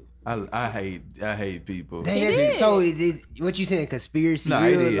 Sebi. I hate people. So what you saying? Conspiracy? No,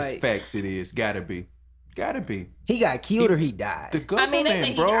 it is facts. It is gotta be. He got killed or he died. The government, they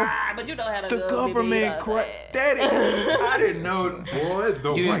say bro. He died, but you know how the government. Daddy, I didn't know, boy.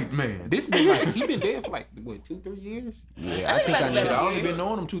 The white man. This been he been dead for 2-3 years. Yeah, I think I know. I only been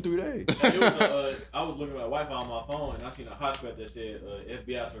knowing him 2-3 days. I was looking at Wi-Fi on my phone and I seen a hotspot that said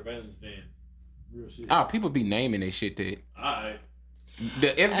FBI surveillance van. Real shit. People be naming that shit that. Alright. The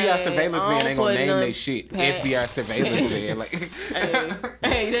FBI surveillance man ain't gonna name that shit. FBI surveillance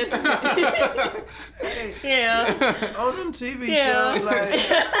man, that's yeah. On them TV shows,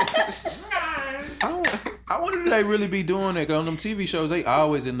 I wonder if they really be doing that. On them TV shows, they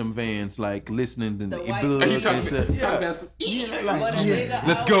always in them vans, listening to the blood and stuff.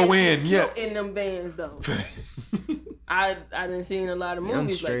 Let's go in. Yeah, in them vans though. I done seen a lot of movies.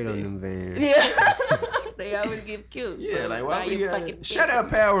 I'm straight like on them vans. Yeah. They always get killed. Yeah, so like why we fucking shout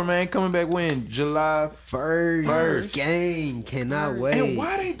out Power, man, coming back when July 1st. Gang, cannot wait. And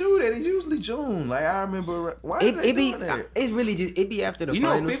why they do that? It's usually June. Like I remember, why they do that? It's really just it be after the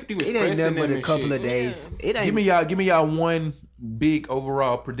finals. 50 was it ain't nothing but a couple shit. of days. It ain't. Give me y'all one big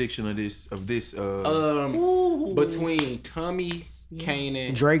overall prediction of this. Between Tommy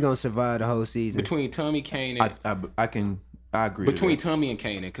Kanan, Dre gonna survive the whole season. Between Tommy Kanan, I agree. Between Tommy and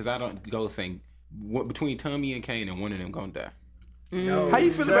Kanan, because I don't go saying between Tommy and Kanan, one of them gonna die. No, how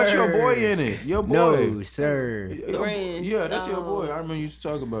you feel about your boy in it? Your boy, no sir. Yeah, that's your boy. I remember you used to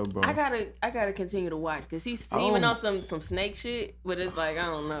talk about, bro. I gotta continue to watch because he's even on some snake shit, but it's like I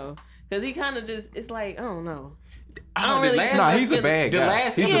don't know because he kind of just it's like I don't know. I don't really. He's a bad guy.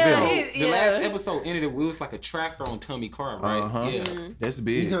 He's a villain. The last episode ended it was like a tracker on Tommy Carr, right? Yeah, that's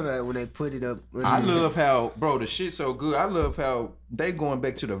big. You talking about when they put it up? I love how, bro, the shit's so good. I love how they going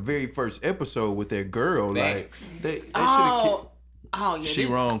back to the very first episode with that girl. Thanks. Like they should have. Oh yeah, she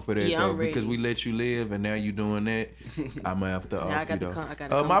wrong for that though because we let you live and now you doing that. I'm gonna have to off you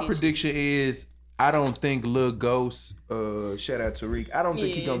though. My prediction is I don't think Lil Ghost. Shout out to Tariq. I don't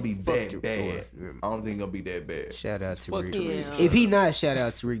think he's gonna be that bad. I don't think he's gonna be that bad. Shout out to Tariq. If he not, shout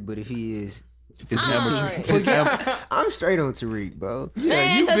out to Tariq. But if he is. I'm straight on Tariq, bro.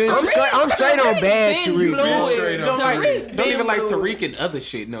 Yeah, you been. I'm straight on bad Tariq. Don't even like Tariq and other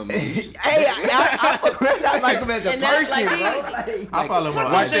shit no more. Hey, I like him as a person, bro. I follow him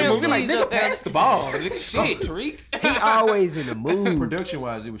on watch that movie. Like nigga, pass the ball. Look at shit, Tariq. He always in the mood. Production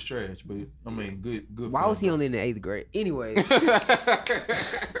wise, it was trash, but I mean, good. Why was he only in the 8th grade? Anyways, dude,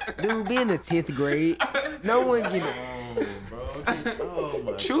 be in the 10th grade. No one get.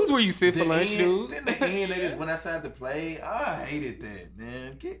 Choose where you sit for lunch, dude. Then the end, they just went outside to play. I hated that,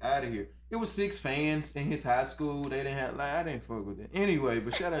 man. Get out of here. It was 6 fans in his high school. They didn't have I didn't fuck with it. Anyway,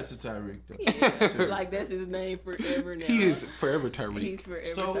 but shout out to Tariq though. Yeah, like that's his name forever now. He is forever Tariq. He's forever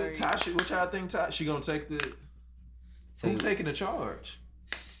so Tariq. Tasha, what y'all think? She gonna take who's taking the charge?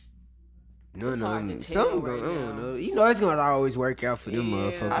 No, something going on. You know it's gonna always work out for them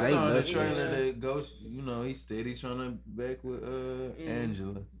motherfuckers. I saw in the trailer that Ghost, he's steady trying to back with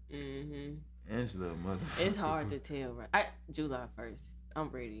Angela. Angela, mother. It's hard to tell, right? July 1st. I'm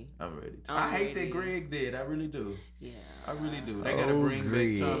ready. I hate that Greg dead. I really do. Yeah. I really do. They gotta bring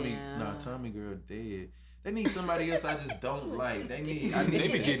back Tommy. Yeah. Nah, Tommy girl dead. They need somebody else I just don't like. They be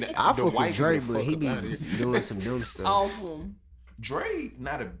getting I fuck with Dre, but he be doing some dumb stuff. Awful. Dre,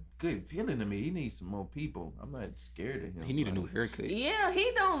 not a good feeling to me. He needs some more people. I'm not scared of him. He need a new haircut. Yeah,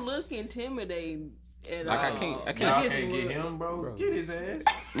 he don't look intimidating at all. I can't get him, bro. Get his ass.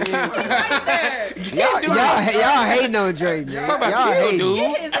 Right there. Y'all hating on Dre, man.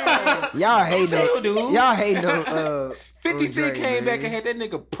 Y'all hating on 50 Cent came back and had that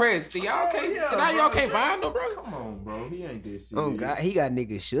nigga pressed. Y'all can't find him, bro. Come on, bro. He ain't this serious. Oh God, he got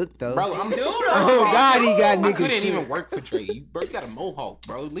niggas shook though. Bro, I'm dude. Oh God, he got niggas shook. I couldn't even work for Dre. Bro, you got a mohawk,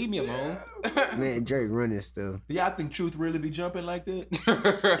 bro. Leave me alone. Man, Dre running stuff. Yeah, I think Truth really be jumping like that.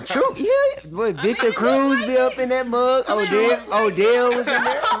 Truth, yeah. Boy, Victor Cruz be up in that mug. Odell was in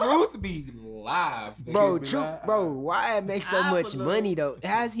there. Truth be live, bro. Why it make so much money though?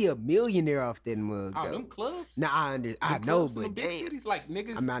 How's he a millionaire off that mug? Oh, them clubs. Nah, I know, but damn, cities like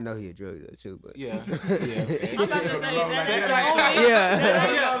niggas. I mean, I know he a drug dealer too, but yeah. I'm about to say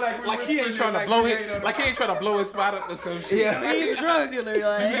that. Like he ain't trying to blow it. Like he ain't trying to blow his spot up or some shit. Yeah, he's a drug dealer.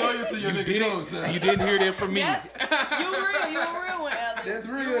 Like, you didn't hear that from me. You a real one, Alex. That's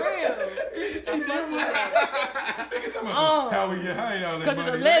real. How we get high on that? Because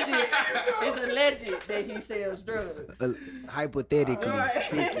it's alleged that he sells drugs. Hypothetically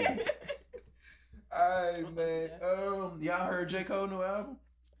speaking. Alright, man. Y'all heard J. Cole new album?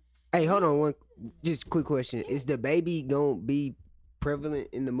 Hey, hold on. Just quick question: is the baby gonna be prevalent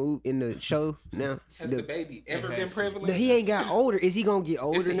in the show now? Has the baby ever been prevalent? He ain't got older. Is he gonna get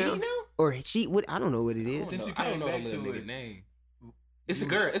older now? He now? Or she? What? I don't know what it is. Since you I don't came know back the to little it, nigga name. It's a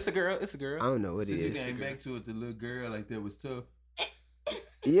girl. I don't know what it is. Since you came back to it, the little girl like that was tough.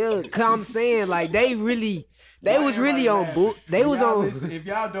 Yeah, cause I'm saying like they was really on boot. They was on. Listen, if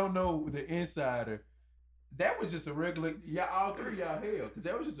y'all don't know the insider, that was just a regular. Y'all all three y'all hell, cause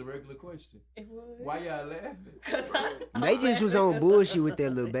that was just a regular question. It was. Why y'all laughing? They just was on bullshit with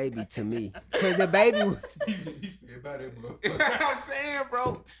that little baby to me, cause the baby was. He said about it, bro. I'm saying,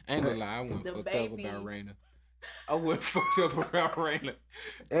 bro. I ain't gonna lie, I went fucked up about Raina.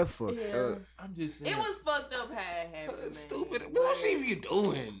 That fucked up. I'm just saying. It was fucked up how it happened, man. Stupid. What she you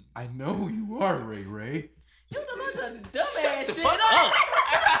doing? I know who you are, Ray. You was a bunch of dumbass shit. Fuck up.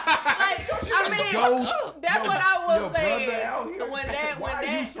 Like, I mean, Ghost. that's what I was saying. Brother out here. When that, why are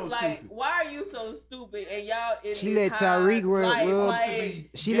you so like, like, why are you so stupid? And y'all, she let Tyreek rub.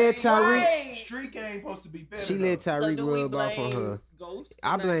 She let Tyreek. Street game supposed to be better. She let Tyreek rub off on her.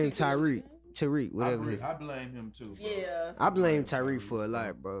 I blame Tyreek. Tariq, whatever. I blame him too. Bro. Yeah. I blame Tyreek for a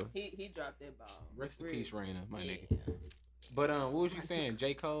lot, bro. He dropped that ball. Rest in peace, Raina, my nigga. But what was you saying,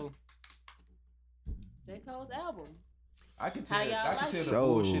 J. Cole? J. Cole's album. I can tell the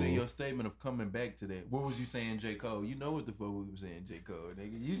bullshit in your statement of coming back to that. What was you saying, J. Cole? You know what the fuck we were saying, J. Cole,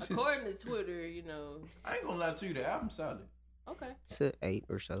 nigga. You just, according to Twitter, you know. I ain't gonna lie to you, the album's solid. Okay. It's an 8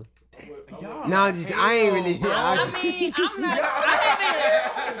 or so. No, I ain't really. I mean, I'm not.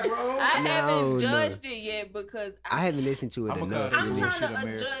 I haven't judged it yet because I haven't listened to it enough. I'm trying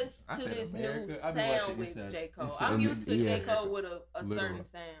to adjust to this new sound with J. Cole. I'm used to J. Cole with a certain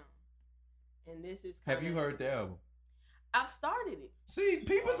sound, and this is. Have you heard the album? I've started it. See,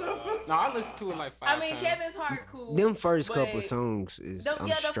 people No, I listened to it like 5 times. I mean, Kevin's Heart cool. Them first couple songs is the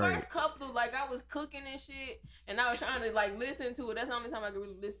first couple, like I was cooking and shit, and I was trying to like listen to it. That's the only time I can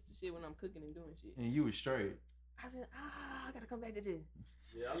really listen to shit when I'm cooking and doing shit. And you was straight. I said, I gotta come back to this.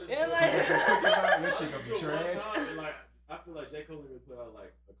 Yeah, I listen to that shit gonna be trash. Like, I feel like J. Cole even put out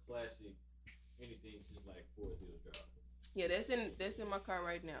like a classic anything since like Forest Hills dropped. Yeah, that's in my car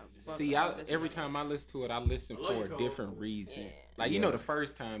right now. See, every time I listen to it, I listen for a different reason. Yeah. Like, you know, the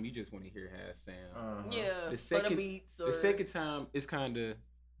first time you just want to hear how it sound. Yeah, the second, for the beats. The second time, it's kind of,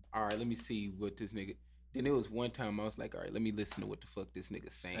 all right, let me see what this nigga. Then it was one time I was like, all right, let me listen to what the fuck this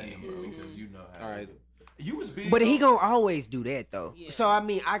nigga saying, bro. Because you know how. All right. You was big. But he gonna always do that, though. Yeah. So, I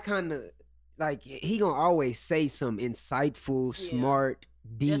mean, I kind of, like, he gonna always say some insightful, smart,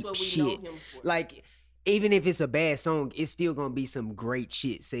 deep shit. Like, even if it's a bad song, it's still gonna be some great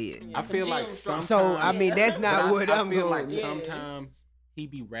shit said. Yeah, I feel like sometimes. So I mean, that's not what I'm feel going. Like sometimes he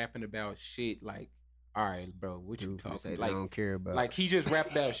be rapping about shit like, all right, bro, what you talking? Like, I don't care about. Like he just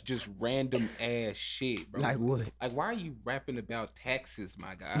rapped about just random ass shit, bro. Like what? Like why are you rapping about taxes,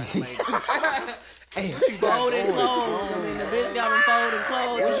 my guy? Like, hey, folding clothes. I mean, the bitch got him folding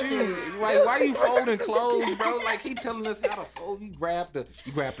clothes. Like, why you folding clothes, bro? Like he telling us how to fold. You grab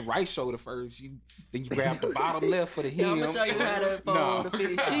the right shoulder first. Then you grab the bottom left for the hem. I'm gonna show you how to fold the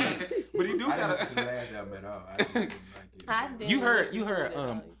fitted sheet. But he do gotta listen to the last album at all. I didn't you heard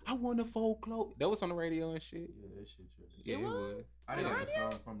I want to fold clothes. That was on the radio and shit. Yeah, that shit. Yeah, it was. I didn't get a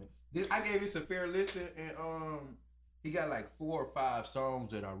song from it. I gave this a fair listen, and he got like 4 or 5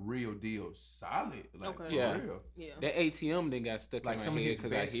 songs that are real deal solid. Like, real. Yeah. That ATM then got stuck like in my head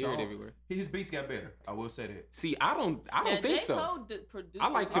because I hear it everywhere. His beats got better. I will say that. See, I don't think so. I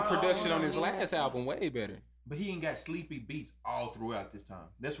like the production on his last album way better. But he ain't got sleepy beats all throughout this time.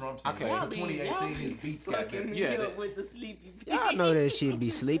 That's what I'm saying. Okay. Like, for 2018, his beats got better. Yeah, with the sleepy beats. Y'all know that shit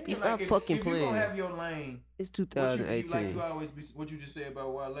be sleepy. Stop fucking if playing. If you gonna have your lane, it's 2018. You always be what you just said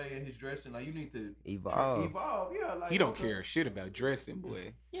about Wale and his dressing. Like you need to evolve. Yeah, like he don't care shit about dressing,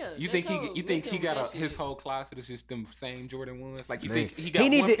 boy. Yeah. You think he got his whole closet is just them same Jordan ones? Like you think he got? He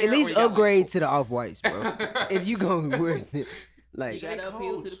need to at least upgrade to the off whites, bro. If you gonna wear it. Like, he do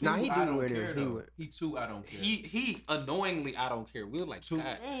wear them. He too, I don't care. He annoyingly, I don't care. We're like,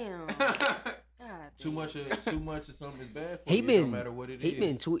 damn. Too much of something is bad for you. No matter what it is. He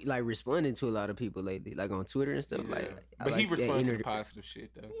been responding to a lot of people lately, like on Twitter and stuff. Yeah. But he responds to positive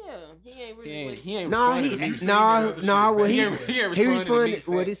shit though. Yeah, he ain't really. He ain't. He responded.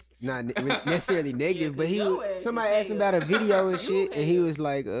 Well, it's not necessarily negative, but somebody asked him about a video and shit, and he was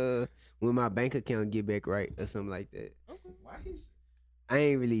like, "When my bank account get back right" or something like that. Why I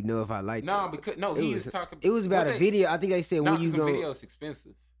ain't really know if I like that. Because he was talking. It was about a video. I think they said when you go. Video's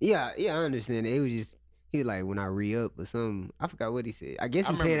expensive. Yeah, I understand. It was just he was like when I re-up or something. I forgot what he said. I guess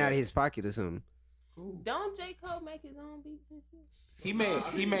he paying out of his pocket or something. Cool. Don't J. Cole make his own beats and shit? He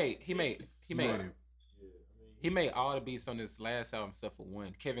made all the beats on this last album except for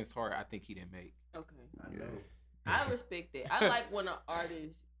one. Kevin's Heart, I think he didn't make. Okay. I respect that. I like when an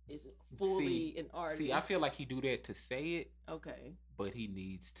artist is fully an artist. See, I feel like he do that to say it. Okay. But he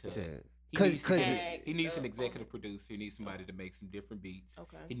needs to. He needs an executive producer. He needs somebody to make some different beats.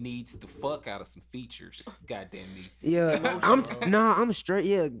 Okay. He needs the fuck out of some features. Goddamn me. Yeah, I'm straight.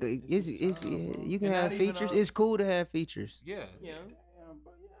 Yeah, you can have features. It's cool to have features. Yeah.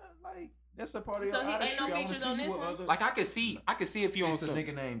 But like that's a part of your artistry. So he ain't no features on this one. Like I could see if you on some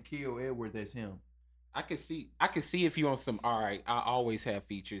nigga named Kill Edward. That's him. I could see if you on some. All right, I always have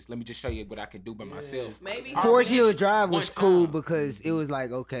features. Let me just show you what I can do by myself. Maybe Forest Hills Drive was cool because it was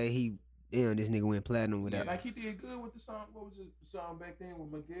like, okay, this nigga went platinum with that. Like he did good with the song. What was the song back then with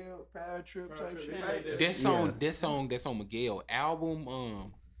Miguel? Power Trip type shit. That song that's on Miguel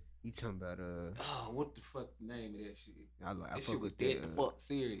album. You talking about oh, what the fuck the name of that shit? I that shit was dead the fuck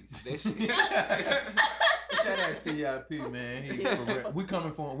serious. That shit. Shout out to CIP, man. We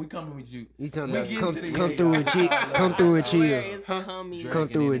coming for him. We coming with you. You talking about come through and chill. Come through and chill. Come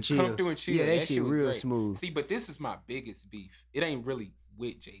through and chill. Come through and chill. Yeah, that shit real smooth. See, but this is my biggest beef. It ain't really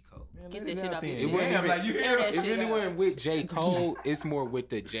with J. Cole. Man, get that shit off your chest. It really wasn't with J. Cole. It's more with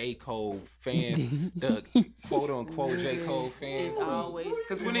the J. Cole fans, the quote unquote J. Cole fans. It's always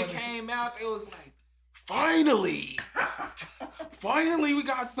because when it came out, it was like, finally we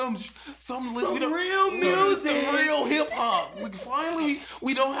got some real music, some real hip hop.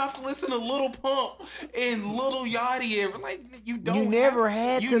 We don't have to listen to Lil Pump and Lil Yachty. And we're like, you never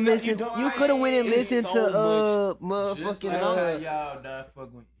had to listen. You could have went and listened to motherfucking y'all not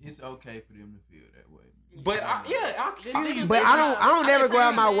fucking. It's okay for them to feel that way. But I feel you. But I don't ever go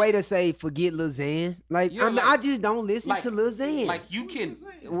out my way to say forget Lil Xan. Like, I just don't listen to Lil Xan. Like you can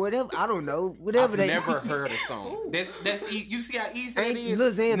whatever. I don't know. Whatever I've never heard a song. That's you see how easy it is.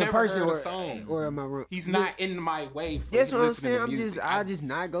 Lil Xan the person or am I wrong? He's not in my way. For that's what I'm saying. I just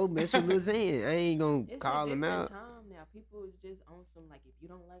not go mess with Lil Xan. I ain't gonna call him out. Time now. People is just on some like if you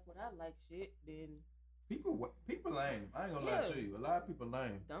don't like what I like shit, then. People lame. I ain't gonna lie to you. A lot of people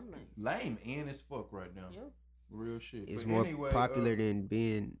lame. Dumb lame. Lame and as fuck right now. Yeah. Real shit. It's more popular than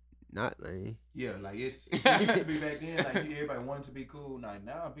being not lame. Yeah, like it used to be back then. Like everybody wanted to be cool. Like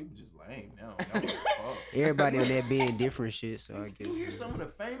now, people just lame now. Everybody on that being different shit. So I guess you hear some of the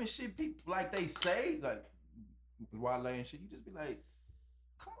famous shit people like they say like Wale and shit. You just be like.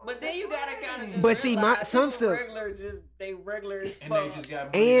 But then you gotta kind of. But see, some stuff. They regular as fuck. And they just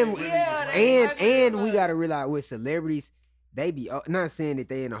got. And we gotta realize with celebrities, they be not saying that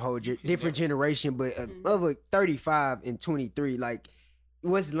they in a whole different generation, but of 35 and 23, like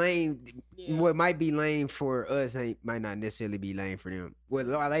what's lame, what might be lame for us might not necessarily be lame for them.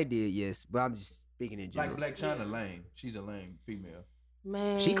 Well, all they did, yes, but I'm just speaking in general. Like Blac Chyna lame. She's a lame female.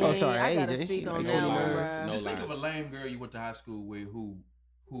 Man, she close to our age. I gotta speak on that one, Just think of a lame girl you went to high school with who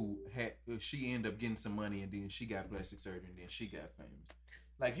had she ended up getting some money and then she got plastic surgery and then she got famous.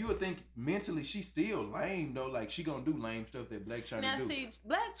 Like you would think mentally she's still lame though. Like she gonna do lame stuff that Blac Chyna do. Now see,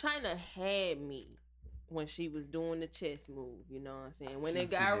 Blac Chyna had me when she was doing the chess move. You know what I'm saying? When they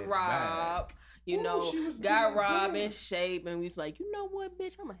got robbed, got robbed in shape, and we was like, you know what,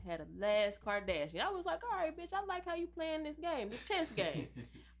 bitch, I'm gonna have the last Kardashian. I was like, all right, bitch, I like how you playing this game, this chess game.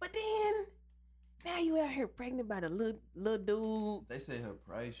 But then. Now you out here pregnant by the little dude. They say her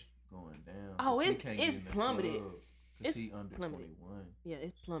price going down. Oh, it's plummeted. Cause he under 21. Yeah,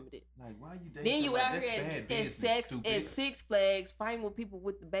 it's plummeted. Like why you dating? Then you out here at Six Flags fighting with people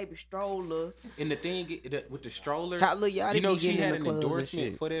with the baby stroller. And the thing with the stroller, you know she had an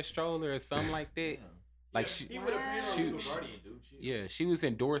endorsement for that stroller or something like that. Like she was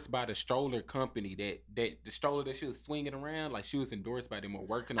endorsed by the stroller company that the stroller that she was swinging around, like she was endorsed by them or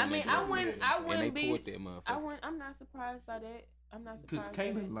working on. I mean, I wouldn't be. Pulled that motherfucker. I'm not surprised by that. I'm not surprised.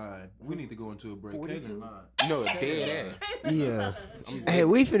 Because Kaylin lied. We need to go into a break. Kaylin lied. No, dead ass. Yeah. Hey,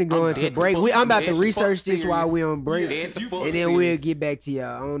 we finna go into break. I'm about to research this while we on break, and then we'll get back to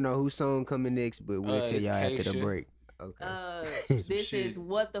y'all. I don't know whose song coming next, but we'll tell y'all after the break. Okay. This is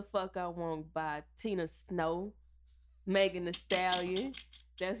What the Fuck I Want by Tina Snow, Megan Thee Stallion.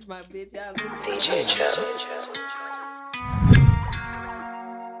 That's my bitch. Y'all DJ Chubbs.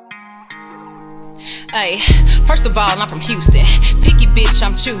 Hey, first of all, I'm from Houston. Picky bitch,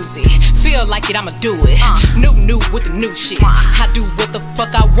 I'm choosy. Feel like it, I'ma do it. New with the new shit. I do what the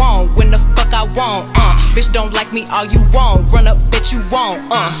fuck I want, when the fuck I want. Bitch don't like me, all you want. Run up, bet you won't.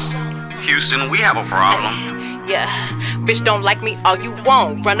 Houston, we have a problem. Yeah, bitch don't like me, all you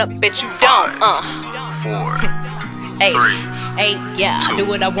want. Run up, bet you don't. 4, 3, 8, yeah. 2, do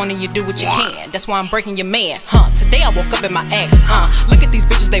what I want and you do what you 1. can. That's why I'm breaking your man. Today I woke up in my act. Look at these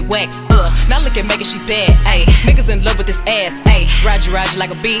bitches, they whack. Now look at Megan, she bad. Ayy, niggas in love with this ass. Ayy, ride you like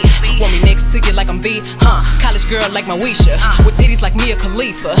a bee. Want me next to you like I'm B. College girl like my Moesha. With titties like Mia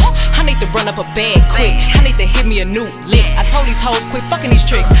Khalifa. I need to run up a bag quick. I need to hit me a new lick. I told these hoes quit fucking these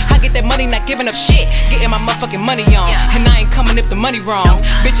tricks. I get that money, not giving up shit. Getting my motherfucking money on. And I ain't coming if the money wrong.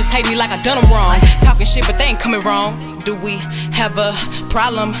 Bitches hate me like I done them wrong. Talking shit, but they ain't coming wrong. Do we have a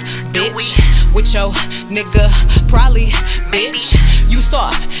problem, bitch? With your nigga, probably, bitch. You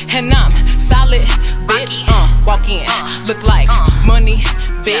soft and I'm solid, bitch. Walk in, look like money,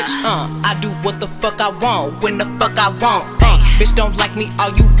 bitch. I do what the fuck I want, when the fuck I want. bitch don't like me, all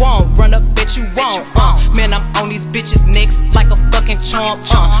you want. Run up, bet you won't. Man, I'm on these bitches' necks like a fucking charm.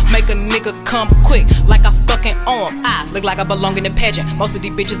 Make a nigga come quick like a fucking arm. I look like I belong in the pageant. Most of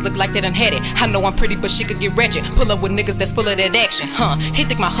these bitches look like they done had it. I know I'm pretty, but she could get ratchet. Pull up with niggas that's full of that action. He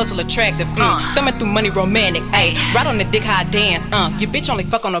think my hustle attractive. Thumbing through money romantic. Ayy, right on the dick how I dance. Your bitch only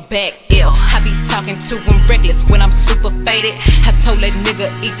fuck on her back. Ew, I be talking to him reckless when I'm super faded. I told that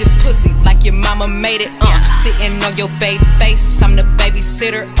nigga eat this pussy like your mama made it. Sitting on your baby face, I'm the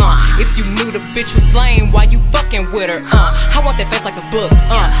babysitter. If you knew the bitch was lame, why you fucking with her? I want that face like a book.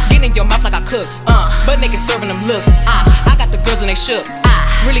 Get in your mouth like I cook. But niggas serving them looks. I got the girls and they shook.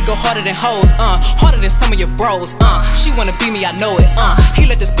 I really go harder than hoes. Harder than some of your bros. She wanna be me, I know it. He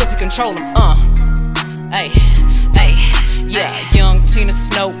let this pussy control him. Ay, ay, yeah. Young Tina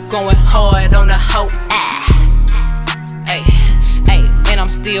Snow going hard on the hoe. Ay, ay, and I'm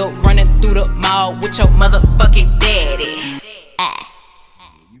still running through the mall with your motherfucking daddy.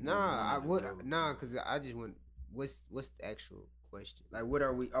 Nah, cause I just want. What's the actual question? Like, what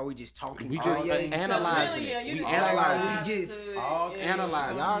are we? Are we just talking? We just analyzing it. We analyze. We just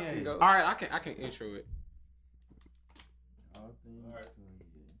analyze. Y'all can go. All right, I can intro it.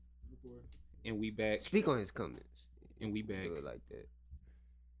 And we back. Speak on his comments. And we back. Do it like that.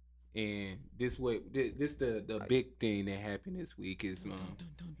 And this the big thing that happened this week is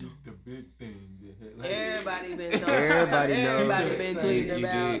This the big thing. Everybody been talking. Everybody knows. Everybody been tweeting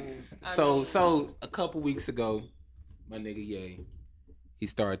about. So a couple weeks ago, my nigga Ye, he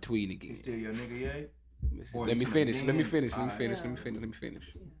started tweeting again. He still your nigga Ye? Let me finish.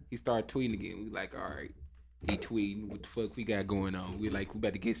 He started tweeting again. We like, all right. He tweeting, what the fuck we got going on? We like, we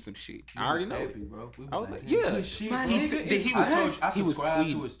better get some shit. I already know it, bro. I was like, yeah. He was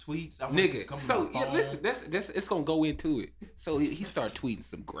tweeting to his tweets. Nigga, so yeah, listen, that's it's gonna go into it. So he started tweeting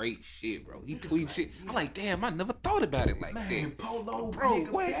some great shit, bro. He tweeted shit. I'm like, damn, I never thought about it like that. Polo, bro,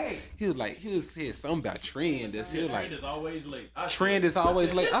 what? He was like, he said something about trend. He was like, trend is always late. Trend is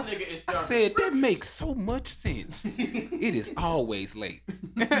always late. I said that makes so much sense. It is always late.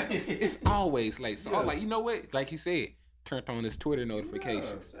 It's always late. So I'm like, you know what? Like you said, turned on his Twitter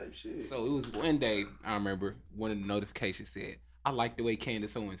notifications. So it was one day, I remember one of the notifications said, I like the way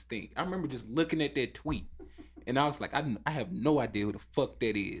Candace Owens think. I remember just looking at that tweet and I was like, I have no idea who the fuck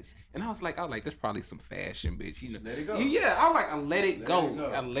that is. And I was like, that's probably some fashion bitch. You know, let it go. Yeah, I was like, I let it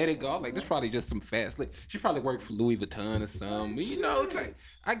go. I let it go. I was like, this probably just some fast. She probably worked for Louis Vuitton or something. You know, it's like,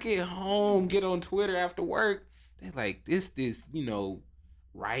 I get home, get on Twitter after work. They're like, this, you know,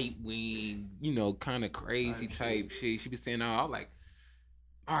 right wing, you know, kind of crazy type shit. She be saying, I was like,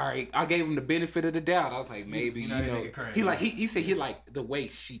 all right. I gave him the benefit of the doubt. I was like, maybe, you know, he said he like the way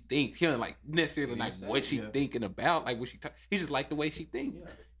she thinks. He don't like necessarily like what she thinking about, like what she he just like the way she think.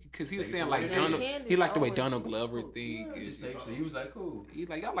 Cause he was saying like Donald, he liked the way Donald Glover think. So he was like, cool. He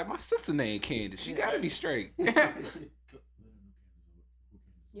like, I like my sister named Candace. She gotta be straight. Yeah,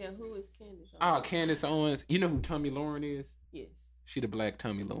 who is Candace Owens? Oh, Candace Owens. You know who Tommy Lauren is? Yes. She the black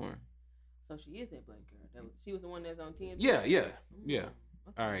Tommy Lauren. So she is that black girl. She was the one that's on TMZ. Yeah. Okay.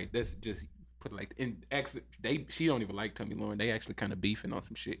 All right, that's just put like in. She don't even like Tommy Lauren. They actually kind of beefing on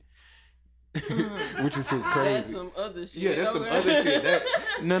some shit, which is crazy. That's some other shit. Yeah, that's some other shit.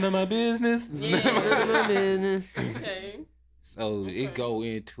 None of my business. Yeah. None of my business. Okay. So it go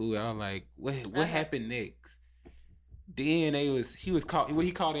into. I was like, what happened next? Then he was caught. What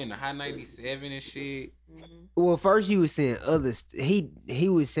he called in the high 97 and shit. Mm-hmm. Well, first he was saying others. He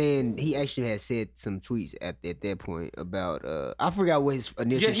was saying he actually had said some tweets at that point about I forgot what his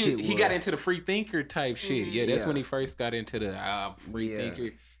initial shit was. He got into the free thinker type shit. Yeah, that's when he first got into the free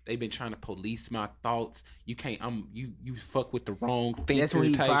thinker. They've been trying to police my thoughts. You can't. You fuck with the wrong thinker. That's when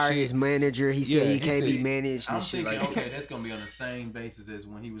he fired his manager. He said he can't be managed. I'm thinking, okay, that's gonna be on the same basis as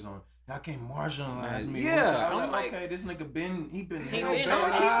when he was on. I can't marginalize me. Yeah, so I'm like, okay, this nigga been held been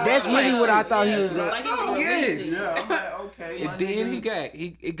back. That's really what I thought he was going. Yeah, I'm like, okay. And then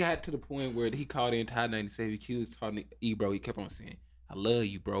it got to the point where he called in High 97. He was talking to E-Bro. He kept on saying, "I love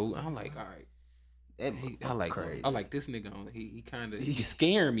you, bro." I'm like, all right. I like this nigga on. He kind of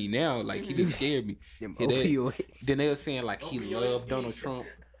scaring me now. Like he just scared me. Then they were saying like he loved Donald Trump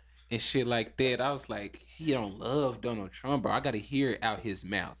and shit like that. I was like, he don't love Donald Trump, bro. I gotta hear it out his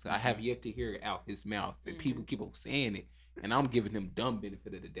mouth. I have yet to hear it out his mouth. And people keep on saying it, and I'm giving him dumb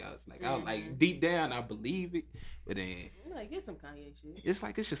benefit of the doubt. It's like I like deep down I believe it, but then like it's some Kanye shit.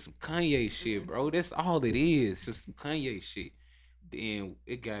 It's just some Kanye shit, bro. That's all it is. Just some Kanye shit. Then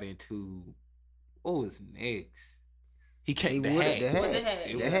it got into. What was next? He came the hat. The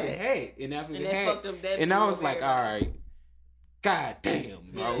hat. And after the hat. And I was like, all right. God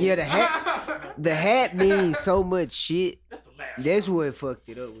damn, bro. Yeah, the hat means so much shit. That's what fucked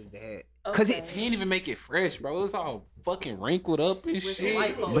it up, was the hat. Cause he didn't even make it fresh, bro. It was all fucking wrinkled up and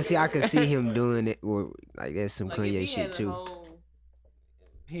shit. But see, I could see him doing it, or like that's some Kanye shit too.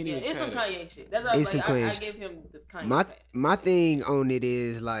 It's some Kanye shit. That's why it's I give him the Kanye. My thing on it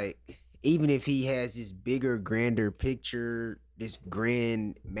is like, even if he has this bigger, grander picture, this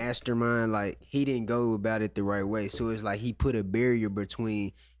grand mastermind, like he didn't go about it the right way. So it's like he put a barrier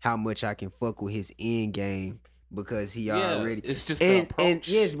between how much I can fuck with his end game, because he already. It's just the approach. And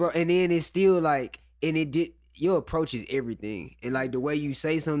yes, bro. And then it's still like, and it did. Your approach is everything, and like the way you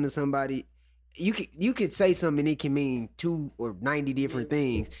say something to somebody, you could say something and it can mean 2 or 90 different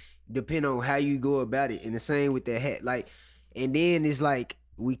things, depending on how you go about it. And the same with that hat, like, and then it's like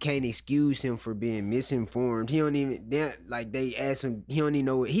we can't excuse him for being misinformed. He don't even like they asked him. He don't even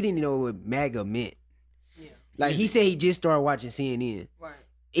know. He didn't even know what MAGA meant. Yeah. Like he said, he just started watching CNN. Right.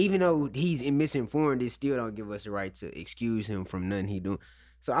 Even though he's misinformed, it still don't give us the right to excuse him from nothing he doing.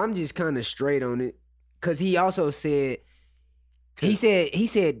 So I'm just kind of straight on it, because he also said, he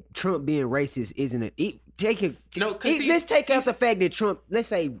said Trump being racist isn't let's take out the fact that let's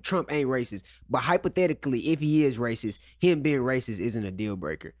say Trump ain't racist, but hypothetically, if he is racist, him being racist isn't a deal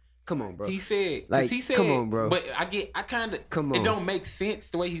breaker. Come on, bro. He said, come on, bro. But it don't make sense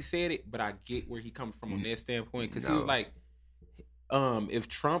the way he said it, but I get where he comes from on that standpoint, because he was like, if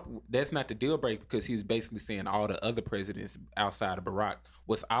Trump, that's not the deal breaker, because he was basically saying all the other presidents outside of Barack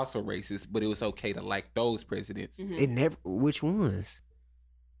was also racist, but it was okay to like those presidents. It never. Which ones?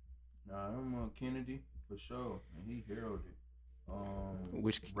 Nah, I'm Kennedy for sure, and he heralded.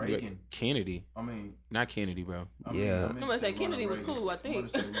 Which Reagan? Kennedy? I mean, not Kennedy, bro. I'm gonna say Kennedy was cool. I think.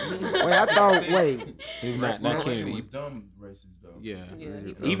 Wait, not Kennedy. He was dumb racist though. Yeah.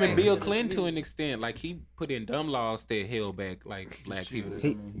 Even Bill Clinton, to an extent, like he put in dumb laws that held back like black people.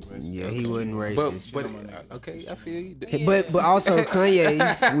 He wasn't racist. But okay, I feel you. But also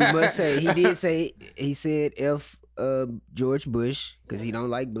Kanye, we must say he said F George Bush because he don't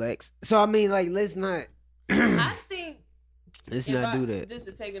like blacks. So I mean, like, let's not. I think. Let's not do that. Just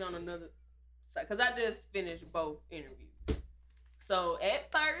to take it on another side, because I just finished both interviews. So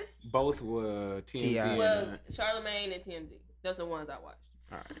at first, both were TMZ. Well, Charlamagne and TMZ. Those are the ones I watched.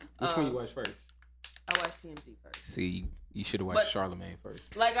 All right. Which one you watched first? I watched TMZ first. See, you should have watched Charlamagne first.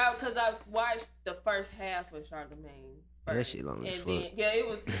 Like, because I watched the first half of Charlamagne first. That shit long as fuck. It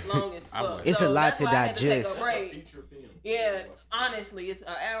was long as fuck. It's a lot to digest. Yeah, honestly, it's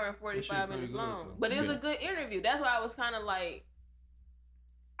an hour and 45 minutes long. But it's a good interview. That's why I was kind of like,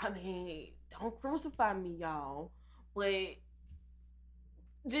 I mean, don't crucify me, y'all. But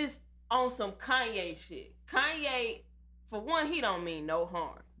just on some Kanye shit. Kanye, for one, he don't mean no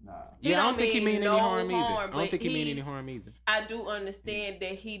harm. Nah. I don't think he mean any harm either. I don't think he mean any harm either. I do understand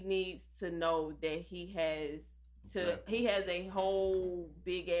that he needs to know that he has a whole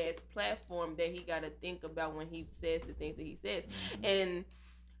big ass platform that he got to think about when he says the things that he says. Mm-hmm. And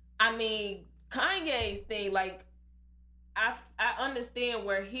I mean, Kanye's thing, like, I understand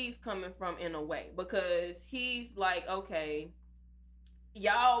where he's coming from in a way, because he's like, okay,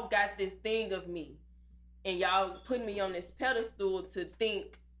 y'all got this thing of me and y'all put me on this pedestal to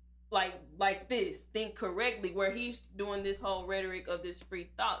think like this, think correctly, where he's doing this whole rhetoric of this free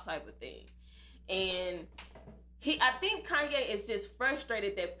thought type of thing. And I think Kanye is just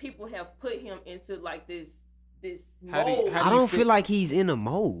frustrated that people have put him into like this mold. I don't feel like he's in a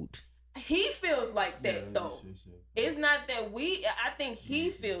mold. He feels like that though. It's not that I think he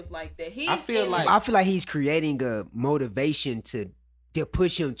feels like that. I feel like he's creating a motivation to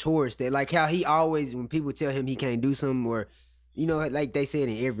push him towards that. Like how he always, when people tell him he can't do something, or you know, like they said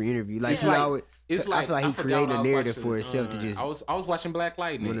in every interview, like he always. It's like, I feel like he created a narrative for himself to just. I was watching Black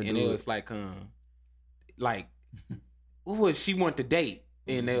Lightning, and it was like who was she want to date,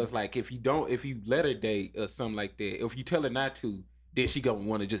 and it was like if you let her date or something like that, if you tell her not to, then she gonna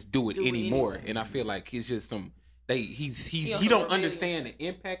want to just do it anymore. And I feel like he's just he don't understand the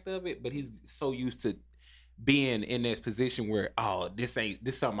impact of it, but he's so used to being in this position where this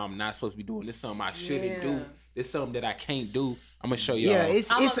something I'm not supposed to be doing, this something I shouldn't do, this something that I can't do. I'm gonna show y'all. Yeah, it's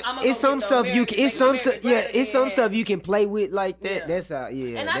some stuff you can some stuff you can play with like that. Yeah. That's how.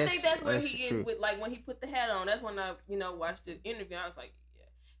 Yeah, and I think that's where he is with, like, when he put the hat on. That's when I watched the interview. I was like, yeah,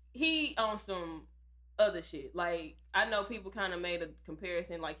 he on some other shit. Like, I know people kind of made a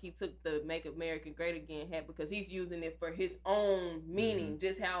comparison, like he took the "Make America Great Again" hat because he's using it for his own meaning,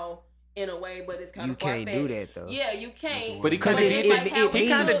 just how. In a way, but it's kind of far-fetched. You can't do that though. Yeah, you can't. But he kind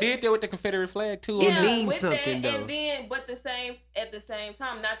of did that with the Confederate flag too. It means something though. And then, but at the same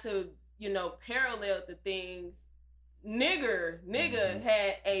time, not to parallel the things nigga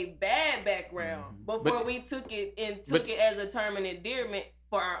had a bad background before we took it as a term of endearment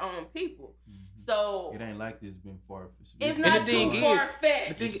for our own people. So it ain't like this been far-fetched. It's not too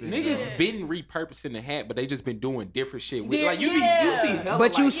far-fetched. Niggas been repurposing the hat, but they just been doing different shit. Like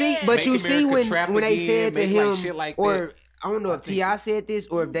you see, but you see when they said to him, shit like or that. I don't know if T.I. said this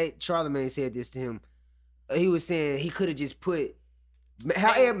or if Charlamagne said this to him. He was saying he could have just put.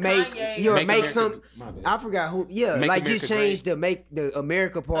 However, make some. I forgot who. Yeah, make like America just change the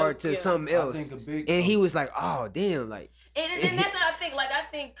America part to something else. And he was like, "Oh damn!" Like, and that's what I think. Like, I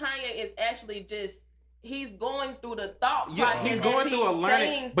think Kanye is actually just he's going through the thought process. He's going through a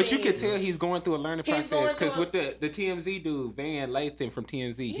learning, but you can tell he's going through a learning process because with the TMZ dude Van Lathan from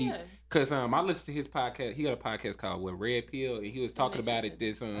TMZ, because I listened to his podcast. He got a podcast called Red Pill, and he was talking about it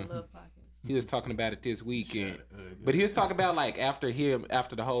this. I love podcasts. He was talking about it this weekend, but he was talking about like after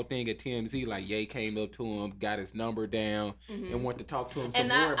the whole thing at TMZ, like Ye came up to him, got his number down, and wanted to talk to him some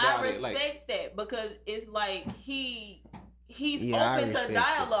more about it. And I respect that because it's like he's open to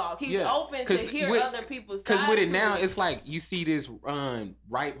dialogue. He's open to hear other people's. Because with it now, it's like you see this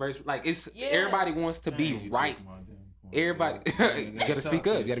right versus like it's everybody wants to be right. Everybody, you gotta speak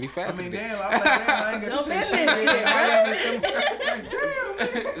up. You gotta be fast. I mean, damn, I'm like, damn, I ain't gonna say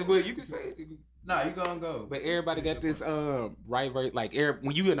shit. Well, you can say it. Nah, you gonna go. But everybody got this right versus like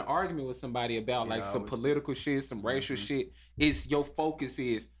when you in an argument with somebody about like some political shit, some racial shit, it's your focus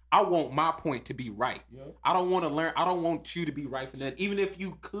is I want my point to be right. Yep. I don't want to learn. I don't want you to be right for nothing, even if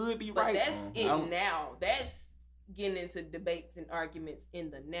you could be right. That's it now. That's getting into debates and arguments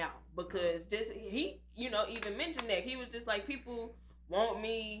in the now because he even mentioned that he was just like people want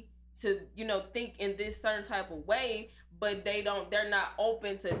me to think in this certain type of way, but they're not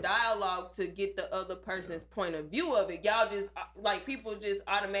open to dialogue to get the other person's point of view of it. Y'all just like people just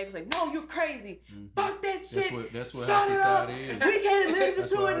automatically say, no, you're crazy. Fuck that shit. That's what shut it up. Is. We can't listen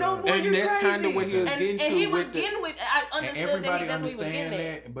to it no more. And you're that's crazy. Kind of what he was getting to. And he was getting with. I understood that that's what he was getting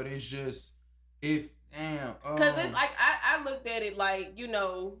at. But it's just because it's like I looked at it like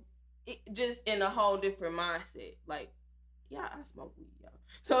just in a whole different mindset. Like, yeah, I smoke weed, y'all.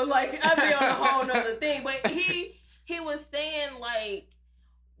 So like I be on a whole nother thing. But he was saying like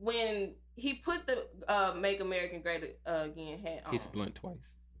when he put the "Make America Great Again" hat on, he's blunt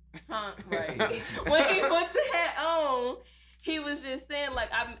twice. Right. When he put the hat on, he was just saying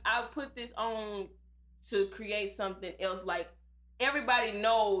like I put this on to create something else. Like everybody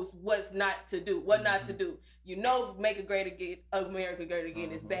knows what not to do. Make America Great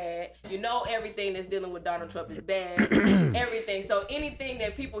Again is bad. Everything that's dealing with Donald Trump is bad. Everything. So anything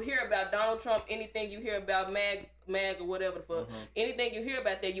that people hear about Donald Trump, anything you hear about MAG or whatever the fuck, anything you hear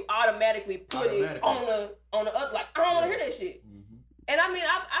about that, you automatically put it on the other. Like I don't want to hear that shit. And I mean,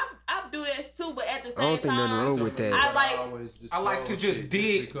 I do this too, but at the same time, I don't think nothing wrong with that. I like to just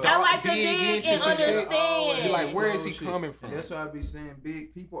dig. I like to dig and understand. You're like, where is he coming from? And that's why I be saying,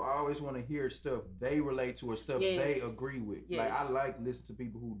 big people always want to hear stuff they relate to or stuff they agree with. Yes. Like I like listen to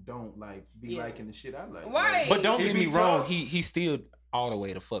people who don't like be liking the shit I like. Right. But don't get me wrong, he still all the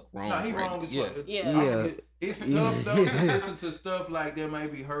way the fuck wrong. No, he wrong as fuck. Yeah. It's tough though to listen to stuff like that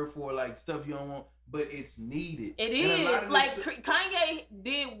might be hurtful or like stuff you don't want. But it's needed. It is. Like, Kanye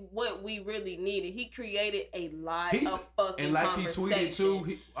did what we really needed. He created a lot of fucking and like conversation. He tweeted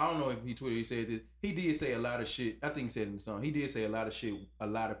too. I don't know if he tweeted, he said this. He did say a lot of shit. I think he said in the song. He did say a lot of shit a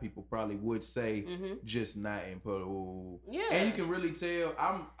lot of people probably would say, just not in public. Yeah. And you can really tell,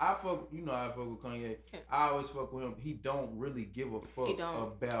 I fuck with Kanye. I always fuck with him. He don't really give a fuck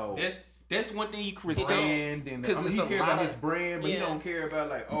about... That's one thing you can respect. Brand and he care about his brand, but he don't care about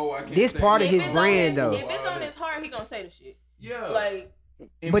like, I can't. This part of his brand though. If it's on his heart, he gonna say the shit. Yeah. Like.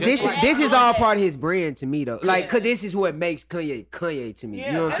 But this is all part of his brand to me though. Like, cause this is what makes Kanye to me. Yeah,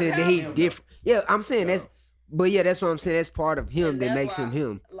 you know what I'm saying? That he's different. Yeah, I'm saying that's. But yeah, that's what I'm saying. That's part of him that makes him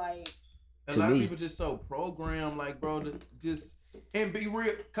him. Like. A lot of people just so programmed, like bro, to just and be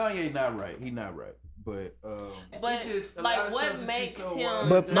real. Kanye not right. He not right. But just, like what makes him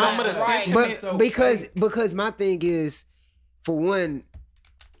because my thing is, for one,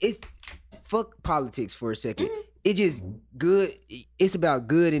 it's fuck politics for a second. It's just good. It's about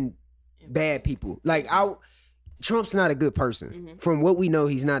good and bad people. Like Trump's not a good person. From what we know,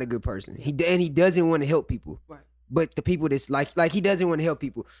 he's not a good person. He doesn't want to help people. Right. But the people that's like he doesn't want to help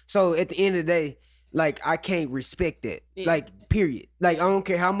people. So at the end of the day, like I can't respect that. Yeah. Like period. Like I don't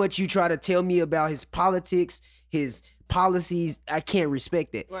care how much you try to tell me about his politics, his policies. I can't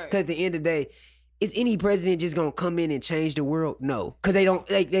respect that. Right. Cause at the end of the day, is any president just gonna come in and change the world? No, cause they don't.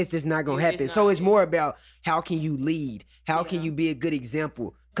 Like that's just not gonna happen. So it's more about how can you lead? How can you be a good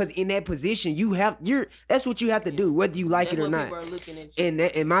example? Because in that position, that's what you have to do, whether you like it or not.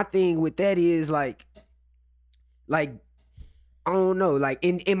 And my thing with that is like I don't know, like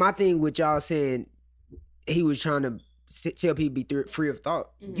in my thing with y'all saying he was trying to tell people be free of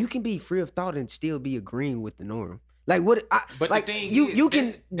thought. Mm-hmm. You can be free of thought and still be agreeing with the norm. Like what? But like, the thing you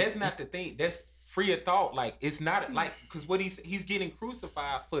can. That's not the thing. That's free of thought. Like it's not like because what he's getting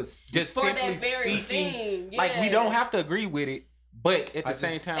crucified for just for simply that very speaking. Thing. Yeah. Like we don't have to agree with it. But at the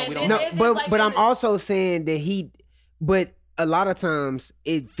same time, we don't. No, but I'm also saying that but a lot of times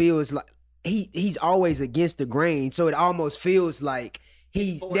it feels like he's always against the grain, so it almost feels like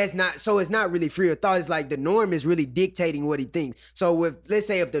that's not. So it's not really free of thought. It's like the norm is really dictating what he thinks. So let's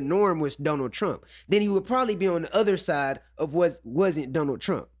say if the norm was Donald Trump, then he would probably be on the other side of what wasn't Donald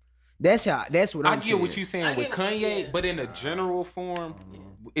Trump. That's what I'm saying. I get what you're saying with Kanye, but in a general form,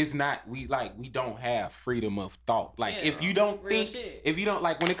 it's not. We don't have freedom of thought. Like if you don't think, if you don't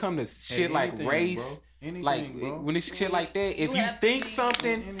like when it comes to shit like race. When it's shit like that, if you think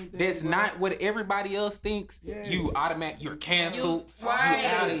something that's not what everybody else thinks, you you're canceled. You're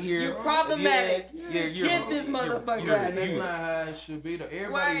out of here. You're problematic. Get this motherfucker out. That's not how it should be.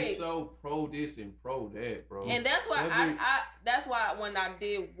 Everybody's so pro this and pro that, bro. And that's why that's why when I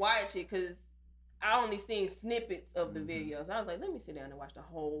did watch it, because I only seen snippets of the videos. I was like, let me sit down and watch the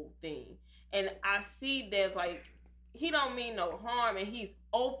whole thing. And I see that like he don't mean no harm, and he's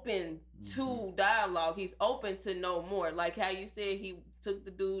open to dialogue. He's open to know more. Like how you said he took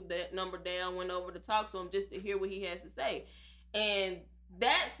the dude that number down, went over to talk to him just to hear what he has to say. And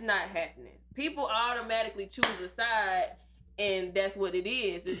that's not happening. People automatically choose a side, and that's what it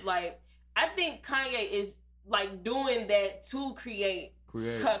is. It's like, I think Kanye is like doing that to create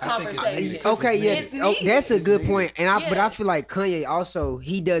conversation. Okay, yeah, that's a good point. And but I feel like Kanye also,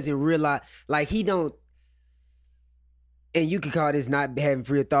 he doesn't realize, like he don't. And you can call this not having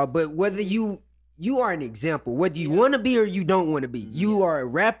free thought, but whether you are an example, whether you want to be or you don't want to be, you are a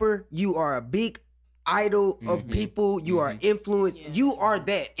rapper, you are a big idol of people, you are influenced, you are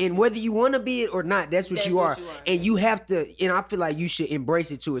that. And whether you want to be it or not, that's what you are. And you have to, and I feel like you should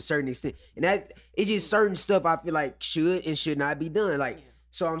embrace it to a certain extent. And that it's just certain stuff I feel like should and should not be done. Like,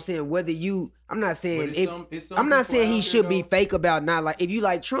 so I'm saying whether I'm not saying I'm not saying he should be fake about not like, if you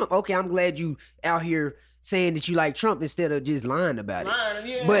like Trump, okay, I'm glad you out here saying that you like Trump instead of just lying about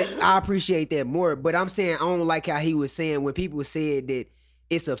it. But I appreciate that more. But I'm saying I don't like how he was saying when people said that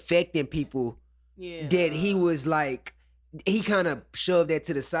it's affecting people, that he was like, he kind of shoved that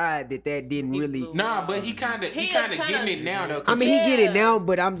to the side that didn't really. Nah, but he kind of getting it now though. I mean, he get it now,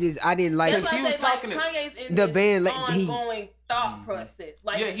 but I didn't like. Because he was talking Kanye's in the band, like ongoing thought process.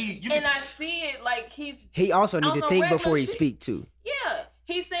 Like, I see it like he also need to think before he speak too. Yeah.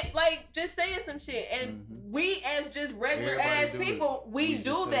 He said, like, just saying some shit. And we, as just regular ass people, we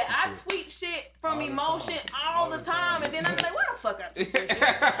do that. I tweet shit from emotion all the time. And then I'm like, where the fuck I tweet this shit?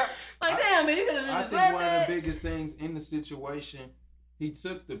 Like, damn, man, you could have just let that. I think one of the biggest things in the situation, he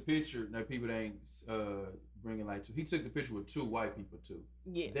took the picture that people ain't bringing light to. He took the picture with 2 white people, too.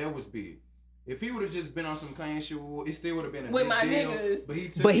 Yeah. That was big. If he would have just been on some Kanye shit, it still would have been a with big my deal.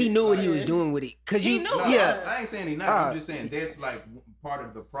 Niggas. But he knew what he was doing with it. Cause he knew. I ain't saying he not. I'm just saying that's like part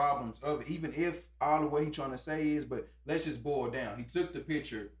of the problems of it. Even if all the way he trying to say is, but let's just boil down. He took the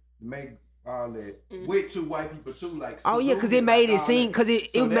picture to make all that with 2 white people too. Like, oh yeah, because it made it seem, because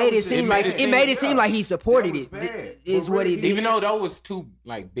it made it seem like he supported it. Is what he did. Even though those was 2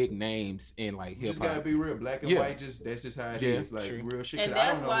 like big names in like hip hop. Just gotta be real, black and white. That's just how it is. Like real shit. Because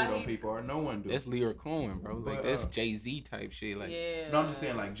I don't know who those people are. No one do. That's Lear Cohen, bro. Like that's Jay-Z type shit. Like no, I'm just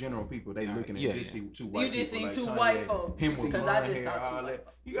saying like general people. They looking at this, see 2 white. You just see 2 white folks. Him with blonde hair, all that.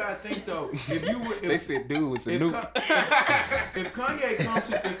 You gotta think though. If you would, they said dude was a nuke. If Kanye comes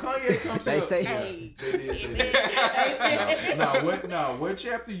to, they say. What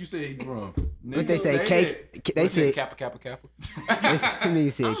chapter you say he from? What they say? They said Kappa Kappa Kappa. They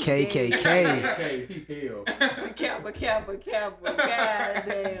said KKK. Kappa Kappa Kappa.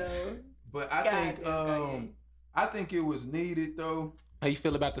 Goddamn. But I think it was needed though. How you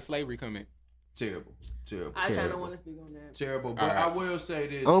feel about the slavery comment? Terrible. I kind of want to speak on that. Terrible, but I will say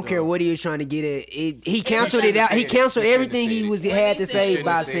this. I don't care what he was trying to get at. He canceled it out. He canceled everything he had to say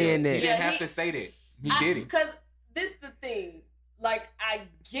by saying that. He didn't have to say that. He did it. Because this the thing. Like, I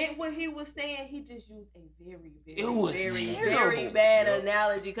get what he was saying. He just used a very bad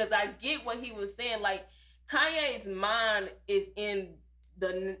analogy. Because I get what he was saying. Like, Kanye's mind is in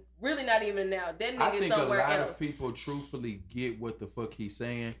the really not even now. That nigga somewhere else. I think a lot of people truthfully get what the fuck he's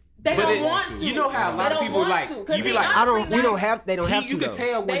saying. They don't want to. You know how a lot of people like. You be like, they don't have to. You can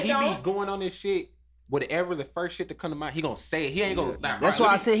tell when he be going on this shit whatever the first shit to come to mind, he gonna say it. He ain't gonna. Like, that's why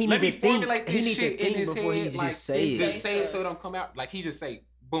I said he need to think. He need to think before he just say it. Say it so it don't come out. Like he just say,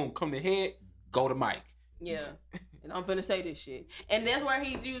 boom, come to head, go to mic. Yeah. And I'm finna say this shit. And that's where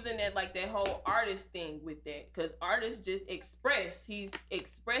he's using that, like, that whole artist thing with that. Because artists just express. He's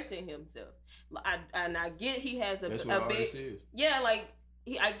expressing himself. I get he has a big... Yeah, like,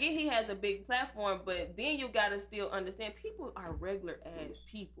 I get he has a big platform, but then you gotta still understand, people are regular ass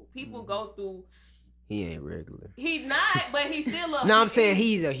people. People go through... He ain't regular. He not, but he's still a... No, I'm saying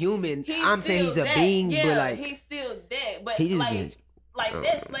he's a human. I'm saying he's a being, but like... he's still that. But he just like... Been, like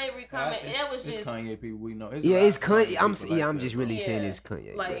that slavery comment, that was just Kanye people we know. It's Kanye. I'm just really saying it's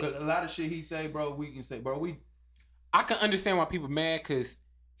Kanye. Like, a lot of shit he say, bro. We can say, bro. I can understand why people mad because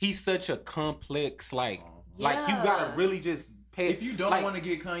he's such a complex. Like you gotta really just pay. If you don't want to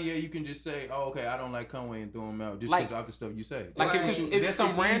get Kanye, you can just say, "Oh, okay, I don't like Kanye," and throw him out just because of the stuff you say. Like if it's some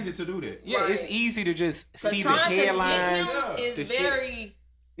easy to do that. Yeah, it's easy to just see the headlines. Is very.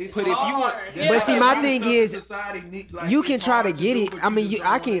 But if you want, but see, my thing is, you can try to get it. I mean,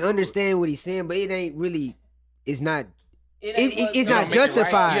 I can understand what he's saying, but it ain't really. It's not. It's not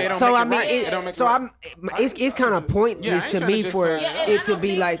justified. So I mean, it's kind of pointless to me for it to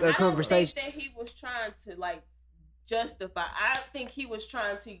be like a conversation. I don't think that he was trying to like justify. I think he was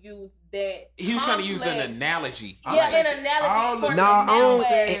trying to use that. He was trying to use an analogy. Yeah, an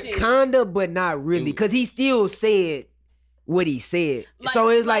analogy. Kinda, but not really, because he still said what he said. Like, so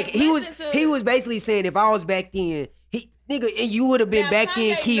it's like he was basically saying, if I was back then, nigga, and you would have been back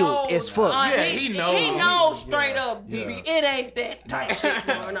then killed as fuck. He knows straight up, it ain't that type shit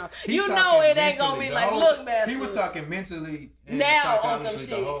going on. You know it ain't gonna be like, look, man. He was talking mentally and now on some shit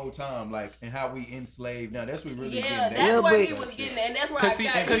the whole time, like, and how we enslaved. Now that's what we really getting at. That's where he was getting at, and that's where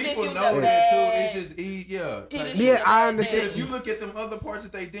I got people know that too. It's just I understand. If you look at them other parts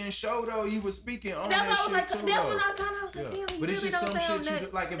that they didn't show though, you was speaking on that shit too. That's what I kind of was like, damn. But it's just some shit you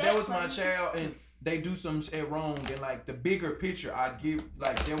like. If that was my child and they do some shit wrong, and like the bigger picture, I give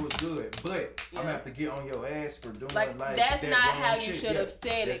like that was good, but I'm gonna have to get on your ass for doing like that's not how you should have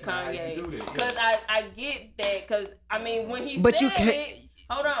said it, Kanye. Because I get that. Because I mean, when he said it,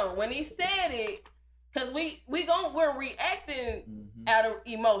 hold on, when he said it, because we're reacting out of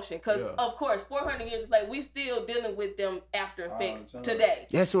emotion. Because of course, 400 years later, we still dealing with them after effects today.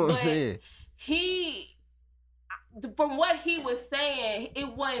 That's what I'm saying. From what he was saying,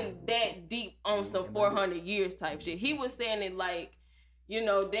 it wasn't that deep on some 400 years type shit. He was saying it like, you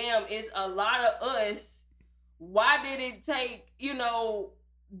know, damn, it's a lot of us. Why did it take, you know,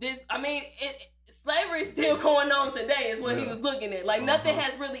 this? I mean, slavery is still going on today is what he was looking at. Like, nothing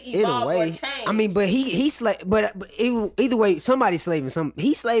has really evolved or changed. I mean, but but either way, somebody's slaving.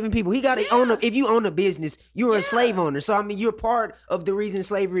 He's slaving people. He got to own if you own a business, you're a slave owner. So, I mean, you're part of the reason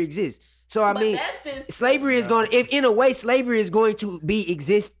slavery exists. So I mean, slavery is going. If in a way, slavery is going to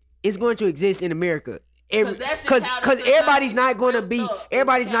exist. It's going to exist in America. Because everybody's not going to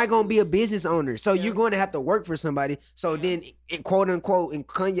be a business owner. So you're going to have to work for somebody. So then, quote unquote, in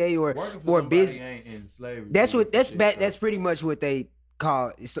Kanye or business, ain't in slavery. That's pretty much what they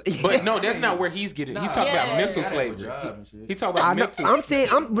call. But no, that's not where he's getting. He's talking about mental slavery. He's talking about mental.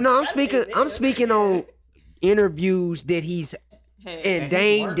 I'm speaking on interviews that he's. And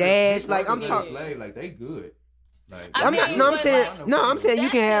Dame Dash, like I'm talking, like they good. Like, I'm saying you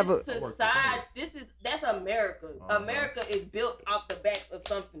can have a society. That's America. America is built off the backs of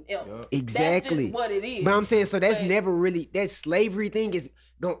something else. Exactly. That's just what it is. But I'm saying, so that's never really, that slavery thing is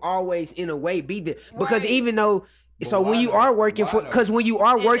gonna always in a way be there, because even though. So when you are working for, because when you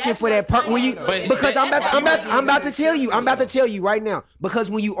are working for that person, because I'm about to tell you right now, because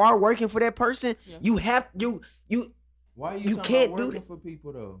when you are working for that person, you have Why are you can't do that for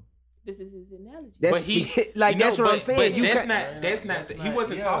people though? This is his analogy. That's what I'm saying. That's not. He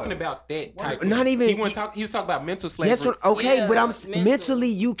wasn't talking about that type. Not even. He was talking about mental slavery. That's what. Okay, but I'm mentally.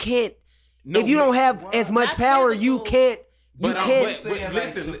 You can't. If you don't have as much power, you can't. You can't.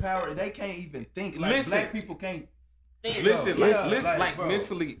 Listen, the power. They can't even think. Like black people can't. Listen. Like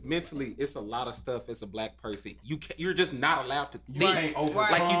mentally, it's a lot of stuff as a black person. You're just not allowed to think.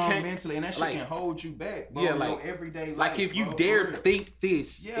 Like you can't mentally, and that shit can hold you back. Bro, like everyday life. Like if you dare think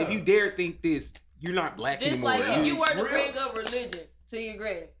this, you're not black anymore. Just like if you were to bring up religion to your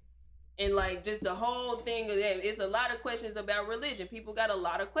granny. And like just the whole thing of that, it's a lot of questions about religion. People got a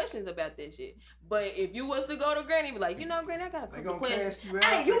lot of questions about that shit. But if you was to go to Granny, be like, you know, Granny, I got a couple questions. Cast you out.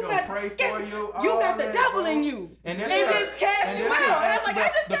 Hey, they gonna pray for you. You got the devil in you. And just cast you out. I'm like,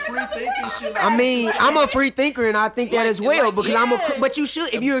 I just got a thinking shit like I mean, I'm a free thinker, and I think that as well because but you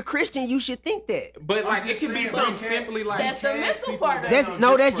should, if you're a Christian, you should think that. But like it can be something simply like that's the mental part.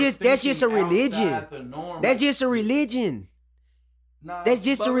 That's just a religion. That's just a religion. That's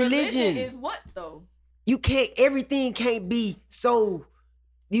just a religion. Is what though? You can't. Everything can't be so.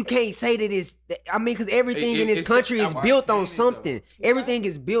 You can't say that it's. I mean, because everything in this country is built on something. Everything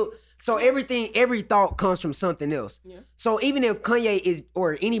is built. So every thought comes from something else. Yeah. So even if Kanye is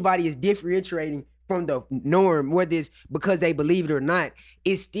or anybody is differentiating from the norm, whether it's because they believe it or not,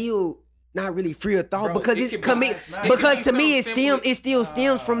 it's still not really free of thought. Bro, because because to me it still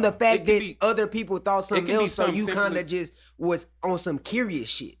stems from the fact that other people thought something else. So you kind of just was on some curious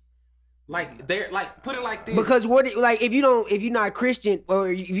shit. Like they're like put it like this. Because if you're not Christian or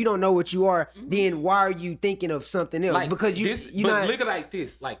if you don't know what you are, then why are you thinking of something else? Like because look at it like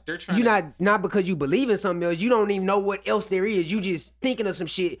this. Like they're trying. You're not because you believe in something else. You don't even know what else there is. You just thinking of some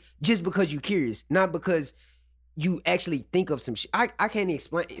shit just because you're curious, not because you actually think of some shit. I can't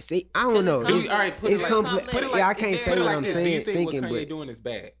explain it. See, I don't know. It's complex. Yeah, I can't say what I'm saying. Do you think what Kanye doing is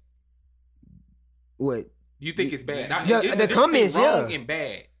bad? What? You think it's bad? The comments, wrong and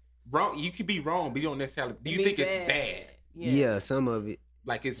bad. Wrong, you could be wrong, but you don't necessarily. Do you think it's bad? Yeah, some of it.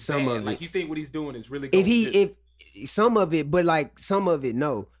 Like it's some bad. Of it. Like you think what he's doing is really. If some of it, but like some of it,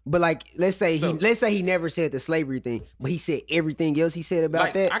 no. But like let's say he never said the slavery thing, but he said everything else he said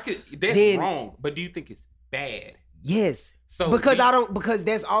about that. That's wrong. But do you think it's bad? Yes. So because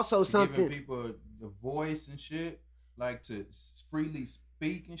that's also something. Giving people the voice and shit, like to freely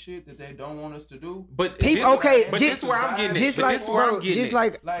speak and shit that they don't want us to do. But people, this is where I'm getting just it. Like how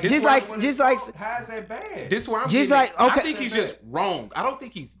is that bad? This is where I'm getting it. I think he's just wrong. I don't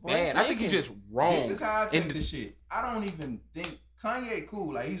think he's bad. I think he's just wrong. This is how I take this shit. I don't even think Kanye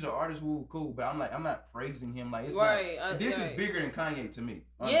cool. Like he's an artist who cool, but I'm not praising him. Like it's not. This is bigger than Kanye to me.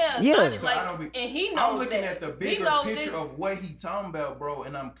 Honestly. Yeah. So like, and he knows I'm looking that. at the bigger picture of what he talking about, bro,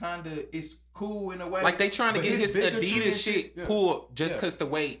 and I'm kinda it's cool in a way. Like they trying to get his Adidas shit pulled just cause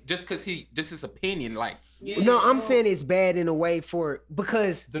his opinion. Like no, I'm saying it's bad in a way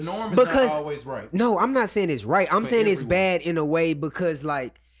because the norm is not always right. No, I'm not saying it's right. I'm saying it's bad in a way because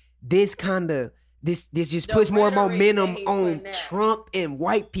like this just puts more momentum on Trump and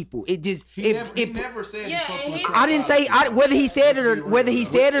white people. It just he never said I didn't say whether he said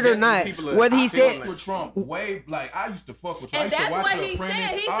it or not. Whether he said with Trump way like I used to fuck with Trump. And that's what he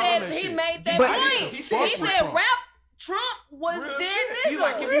said. He said he made that point. He said rap Trump was dead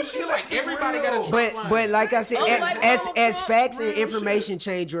nigga. Like everybody got a Trump but like I said, as facts and information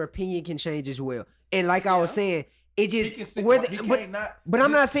change, your opinion can change as well. And like I was saying. It just but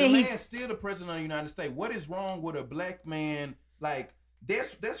I'm not saying he's still the president of the United States. What is wrong with a black man? Like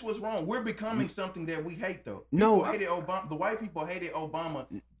that's what's wrong. We're becoming something that we hate though. People hated Obama. The white people hated Obama.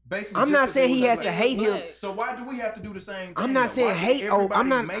 Basically, I'm not saying he has to hate him. So why do we have to do the same thing? I'm not saying hate. I'm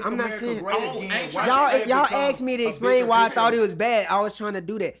not saying y'all asked me to explain why I thought it was bad. I was trying to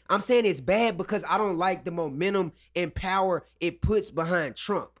do that. I'm saying it's bad because I don't like the momentum and power it puts behind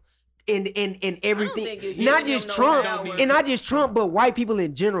Trump. And everything, not just Trump, and not just Trump, but white people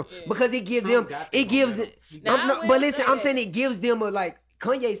in general, because it gives them. But listen, I'm saying it gives them a like.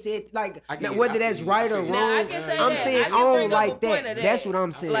 Kanye said, like, whether that's right or wrong, I'm saying I don't like that. That's what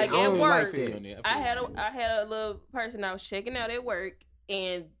I'm saying. Like I don't at work, like that. I had a little person I was checking out at work,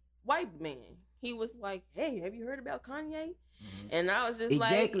 and white man, he was like, "Hey, have you heard about Kanye?" And I was just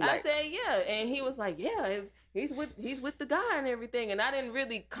I said, "Yeah," and he was like, "Yeah." He's with the guy and everything, and I didn't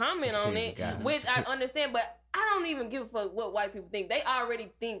really comment on it, which I understand, but I don't even give a fuck what white people think. They already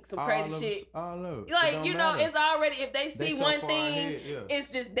think some crazy shit. Like you know, it's already if they see one thing,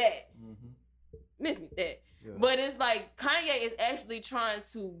 it's just that. Miss me that. Yeah. But it's like Kanye is actually trying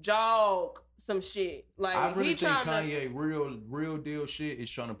to jog some shit. Like I really think Kanye real deal shit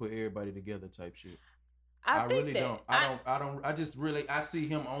is trying to put everybody together type shit. I really don't. I just really see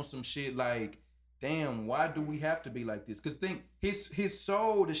him on some shit like. Damn, why do we have to be like this? Because think his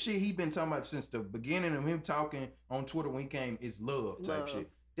soul, the shit he been talking about since the beginning of him talking on Twitter when he came is love type shit.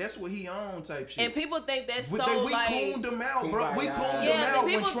 That's what he on type shit. And people think that's we cooned him out, bro. We cooned him out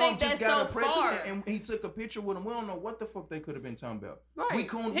when Trump just got a president and he took a picture with him. We don't know what the fuck they could have been talking about. Right. He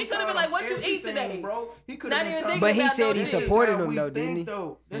could have been like, "What you eat today, bro?" He could have been talking about. But he said he supported him though, didn't he?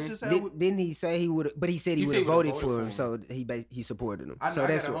 That's just how didn't he say he would? But he said he would have voted for him, so he supported him. So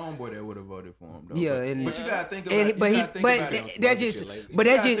that's a homeboy that would have voted for him. Yeah, but you gotta think about it.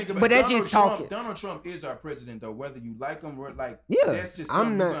 But that's just talking. Donald Trump is our president though, whether you like him or that's just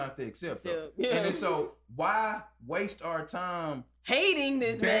something you're gonna have to accept. And so why waste our time hating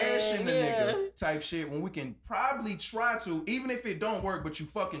this bashing the man. nigga type shit, when we can probably try to, even if it don't work, but you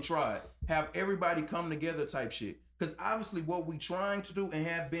fucking try it, have everybody come together type shit. Because obviously what we trying to do and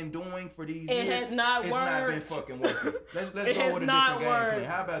have been doing for these years has not it's worked. not been fucking working. Let's go with a different not game worked. plan.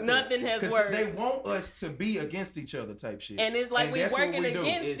 How about Nothing that? has worked. They want us to be against each other type shit. And it's like and we working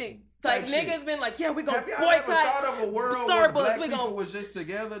against it. Like shit. niggas been like, yeah, we gonna have y'all boycott ever thought of a world Starbucks. where black We people gonna was just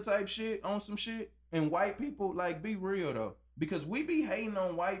together type shit on some shit? And white people, like, be real though. Because we be hating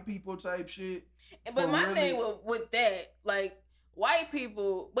on white people type shit. But my thing with that, like, white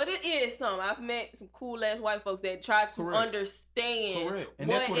people, but it is some. I've met some cool ass white folks that try to understand and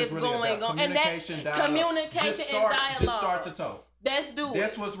what that's what is it's really going about. on. And that communication and dialogue. Just start the talk.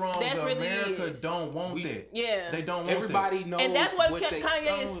 That's what's wrong. That's really America don't want that. Yeah. They don't want Everybody that. knows. And that's what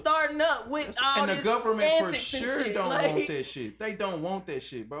Kanye is starting up with all this. And the government for sure shit. don't want that shit. They don't want that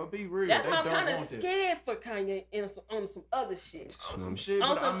shit, bro. Be real. That's they why I'm don't kind of want that. scared for Kanye on some other shit. On some shit,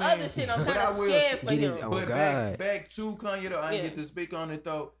 On but some I mean, other shit, I'm but kind I of will scared for him. But back to Kanye though, I didn't get to speak on it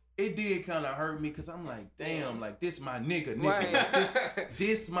though. It did kind of hurt me because I'm like, damn, like this my nigga. Right. Like,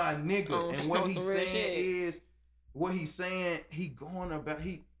 this my nigga. And what he's saying shit. is, what he's saying, he going about,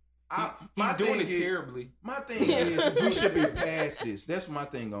 he's doing it terribly. My thing is, we should be past this. That's what my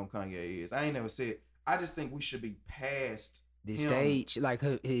thing on Kanye is. I ain't never said, I just think we should be past this him. stage, like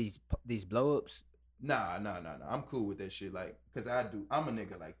these blow ups. Nah. I'm cool with that shit. Like, cause I'm a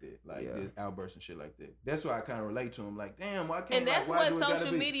nigga like that. Like this outbursts and shit like that. That's why I kind of relate to him. Like, damn, why can't? And that's why what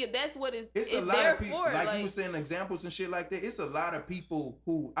social media. That's what it's a lot there of people. for. Like you were saying examples and shit like that. It's a lot of people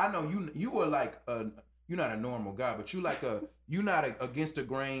who I know. You are like you're not a normal guy, but you're not against the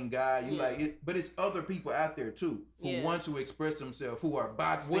grain guy. You like it, but it's other people out there too who want to express themselves, who are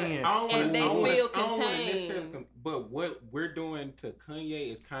boxed in, and they feel contained. But what we're doing to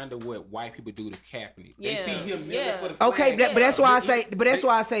Kanye is kind of what white people do to Kaepernick. They see him kneeling for the flag. Okay, but that's why I say. But that's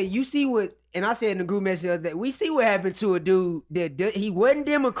why I say. You see what? And I said in the group message that we see what happened to a dude that he wasn't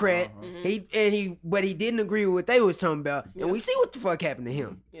Democrat. But he didn't agree with what they was talking about, and we see what the fuck happened to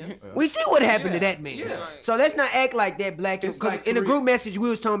him. We see what happened to that man. So let's not act like that black. Because like in the group message we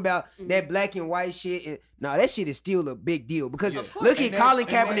was talking about that black and white shit. And, no, that shit is still a big deal because look at Colin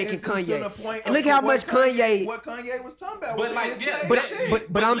Kaepernick and Kanye. And look how much Kanye. What Kanye was talking about. But like,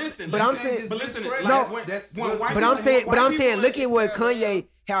 but I'm saying. But I'm saying, look at what Kanye.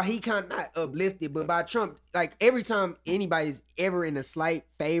 How he kind of not uplifted, but by Trump, like every time anybody's ever in a slight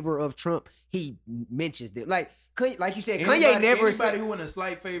favor of Trump, he mentions them. Like you said, Kanye never. Anybody who in a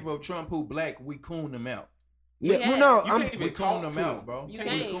slight favor of Trump who black, we coon them out. Yeah, well, no, we coon them out, bro. You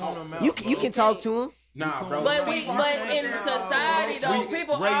can't. You can talk to him. Nah, bro. But in society though,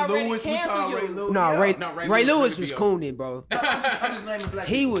 people already cancel you. No, Ray Lewis was cooning, bro. I'm just naming black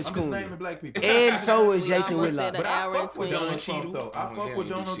people. He was I'm cooning. just naming black people. And so was Jason Whitlock. But I fuck with Donald Trump though. I fuck with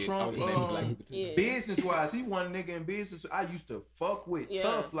Donald Trump. Business wise, he one nigga in business I used to fuck with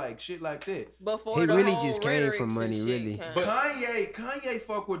tough, like shit like that. Before he the really whole just came from money, really. But Kanye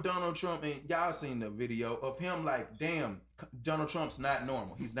fuck with Donald Trump, and y'all seen the video of him like, damn, Donald Trump's not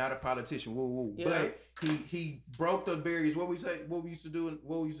normal. He's not a politician. Woo woo. Yeah. But he broke those barriers. What we used to do,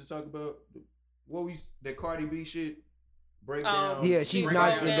 what we used to talk about, that Cardi B shit, break down. Yeah, she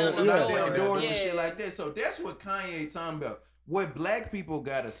knocked down doors and shit like that. So that's what Kanye talking about. What black people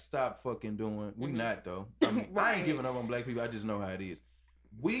gotta stop fucking doing. We not though. I mean, I ain't giving up on black people. I just know how it is.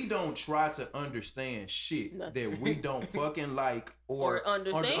 We don't try to understand shit that we don't fucking like or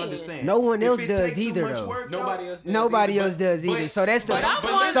understand. No one else does either, though. Work, Nobody else does either. So that's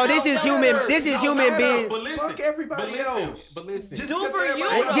the. So this is human. This is human beings. Fuck everybody else. But listen. Do for you.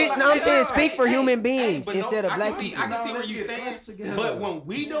 I'm saying speak for human beings instead of black people. I can see what you're saying. But when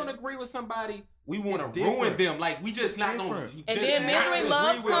we don't agree with somebody, we want to ruin them. Like we just not gonna. And then misery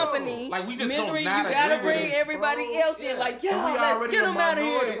loves company. Like we just misery, you gotta bring everybody else in. Like yo, let's get them out of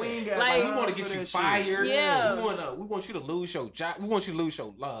here. Like we want to get you fired. Yeah. We want you to lose your job. We want you to lose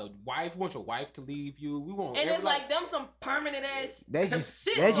your wife. We want your wife to leave you. We want. And it's like them some permanent ass. That's just.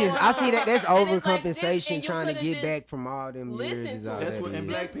 I see that. That's overcompensation trying to get back from all them years. That's what and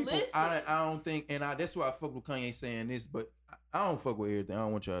black people. I don't think, and that's why I fuck with Kanye saying this, but. I don't fuck with everything. I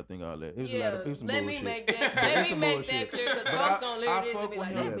don't want y'all to think all that. It was a lot of, it was some bullshit. Let me make that clear because I was gonna let it be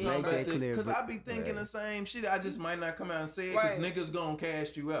like that. Because I be thinking the same shit. I just might not come out and say it because niggas gonna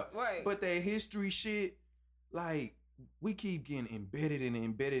cast you out. Right. But that history shit, like we keep getting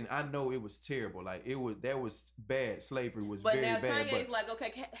embedded. I know it was terrible. Like that was bad. Slavery was very bad. But now Kanye's like,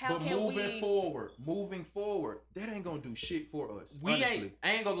 okay, how can moving forward, that ain't gonna do shit for us. I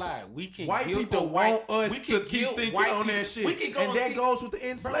ain't gonna lie. We can white people want us to keep thinking on that shit, and that goes with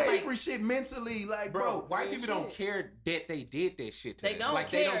the slavery shit mentally. Like, bro, white people don't care that they did that shit. They don't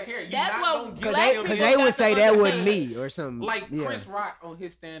care. They don't care. That's what because they would say that wasn't me or something. Like Chris Rock on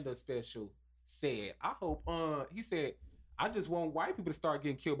his stand-up special said, I hope. He said, I just want white people to start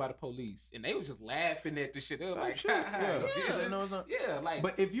getting killed by the police, and they was just laughing at the shit. They was like, like.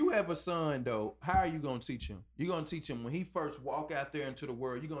 But if you have a son though, how are you gonna teach him? You gonna teach him when he first walk out there into the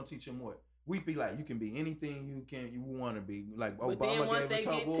world. You gonna teach him what? We be like, you can be anything you want to be. Like but Obama gave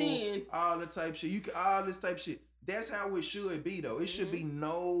us her 10, all the type shit. You can all this type shit. That's how it should be though. It should be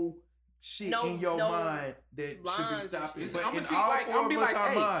no shit in your mind that should be stopping. But in all four of us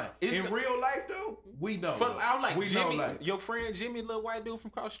are mine. In real life though, we know. I'm like, Jimmy, your friend Jimmy, little white dude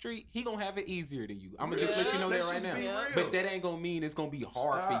from cross the street, he gonna have it easier than you. I'm gonna just let you know that right now. But that ain't gonna mean it's gonna be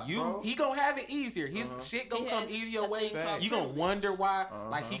hard for you. Bro. He gonna have it easier. His shit gonna come easier way. You gonna wonder why.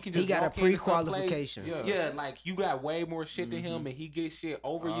 Like he can just got a pre-qualification. Yeah, like you got way more shit than him, and he gets shit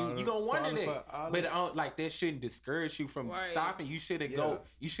over you. You gonna wonder that. But like that shouldn't discourage you from stopping. You shouldn't go.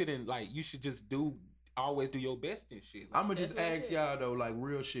 You shouldn't like. You should just always do your best and shit. Like, I'm gonna just ask y'all though, like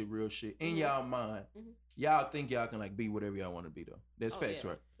real shit. In y'all mind, y'all think y'all can like be whatever y'all want to be though. That's facts,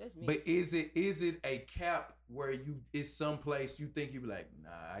 right? That's me. But is it a cap where it's someplace you think you be like, nah,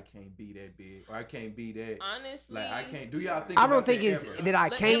 I can't be that big or I can't be that. Honestly, like I can't. Do y'all think? I don't think it's that I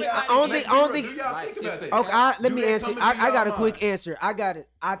can't. I don't think. Do y'all think about that? Okay, let me answer. I got a quick answer. I got it.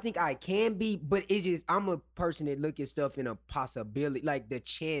 I think I can be, but it's just I'm a person that look at stuff in a possibility, like the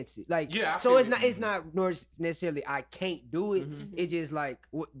chances. Like so it's not nor necessarily I can't do it. It's just like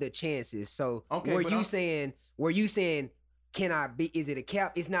the chances. So were you saying can I be? Is it a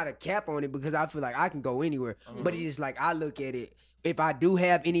cap? It's not a cap on it because I feel like I can go anywhere. But it's just like I look at it. If I do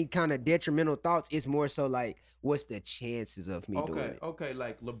have any kind of detrimental thoughts, it's more so like, what's the chances of me doing it? Okay,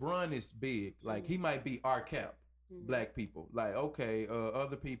 like LeBron is big. Like he might be our cap. Black people, like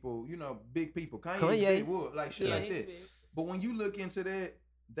other people, big people. Kanye's big, like shit like that. Big. But when you look into that,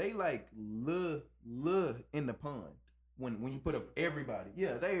 they like in the pond. When you put up everybody,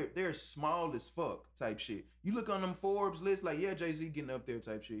 they're small as fuck type shit. You look on them Forbes list, like Jay-Z getting up there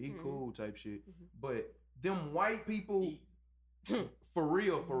type shit. He cool type shit. But them white people, for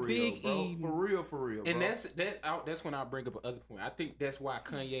real, big bro. For real. And bro. That's when I bring up another point. I think that's why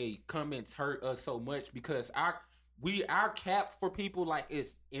Kanye comments hurt us so much because our cap for people like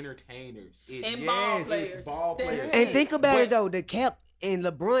it's entertainers, it's ball players. And think about it though, the cap. And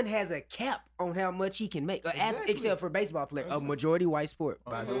LeBron has a cap on how much he can make, except for baseball player, a majority white sport,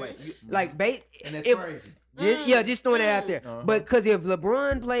 by the way. Like and that's crazy. Just throwing that out there. But because if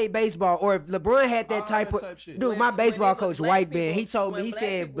LeBron played baseball, or if LeBron had that type of shit. Dude, my baseball coach, White Ben, he told me, he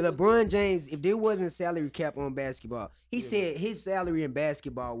said LeBron James, if there wasn't salary cap on basketball, he said his salary in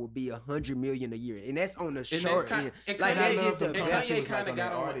basketball would be $100 million a year, and that's on the short end. Like that's just a Kanye kind of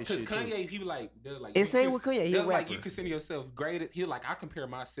got on because Kanye, he like insane with Kanye. He was like, you consider yourself great. He like, I compare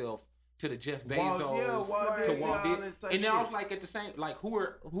myself to the Jeff Bezos, to Walt Disney, and then I was like at the same, like who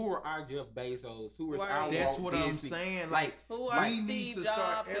are our Jeff Bezos? Who is our That's Walt what Disney? I'm saying. Like we need to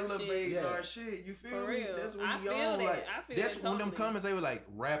start elevating our shit. You feel me? That's what we on. Like that's when them comments they were like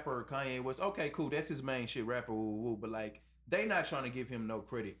rapper Kanye was okay, cool. That's his main shit, rapper. But like they not trying to give him no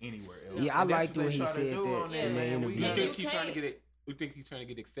credit anywhere else. Yeah, I liked when he said that in the interview. You think he's trying to get it? We think he's trying to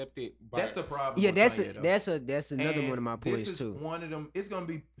get accepted. That's the problem. Yeah, that's another one of my points this is too. One of them. It's gonna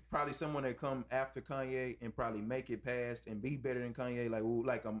be probably someone that come after Kanye and probably make it past and be better than Kanye.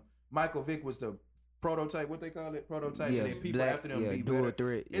 Like Michael Vick was the prototype. What they call it, prototype. Yeah, and then people after them be better.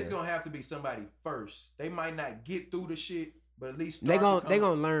 Threat, It's gonna have to be somebody first. They might not get through the shit, but at least they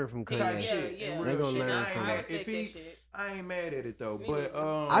gonna learn from Kanye. They gonna learn from it. I ain't mad at it though, but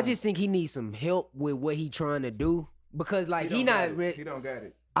I just think he needs some help with what he trying to do. Because like he don't got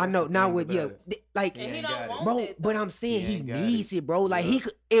it. I know not with like and he don't want bro, it, but I'm saying he needs it, bro. Like he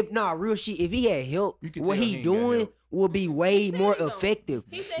could, if real shit, if he had help, what he doing would be way more effective.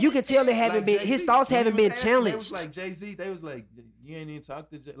 You can tell it haven't been his thoughts haven't been challenged. It was like Jay-Z, they was like, you ain't even talk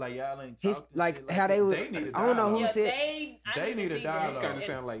to like y'all ain't talk to like how they was. I don't know who said they need a dialogue. It's kind of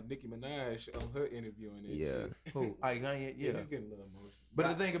sound like Nicki Minaj on her interview on that. Yeah, who? Kanye, yeah, he's getting a little emotional. But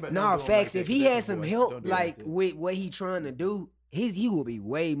the thing about facts, if he had some help like with what he trying to do, he will be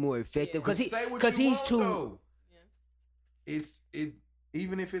way more effective because he's too.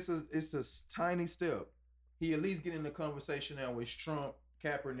 Even if it's a tiny step, he at least get in the conversation now with Trump.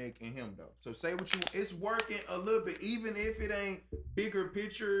 Kaepernick and him though. So say what you want. It's working a little bit, even if it ain't bigger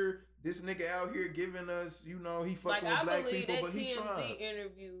picture. This nigga out here giving us, he fucking with black people, but he trying. I believe that TMZ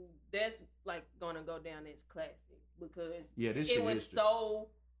interview, that's like gonna go down as classic because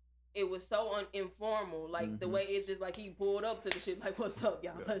it was so informal, like the way it's just like he pulled up to the shit like, "What's up,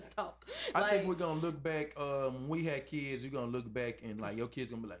 y'all? Let's talk." I think we're gonna look back. When we had kids, you're gonna look back and like your kids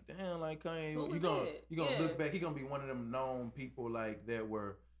gonna be like, "Damn, like Kanye." You gonna look back. He gonna be one of them known people like that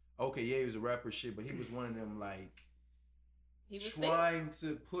were okay. Yeah, he was a rapper shit, but he was one of them like trying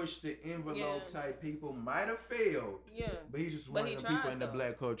to push the envelope type people. Might have failed. Yeah, but he's just one of the people in the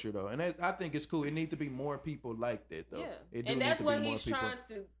black culture though, and I think it's cool. It needs to be more people like that though. Yeah, and that's what he's trying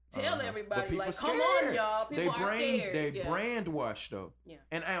to. Tell everybody like, come on, y'all. People are scared. They brand wash though. Yeah.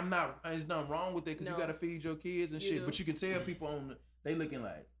 And there's nothing wrong with it because you gotta feed your kids and shit. But you can tell people they looking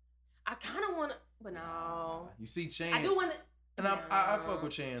like. I kind of want to, but no. You see Chance. I do want to. And I fuck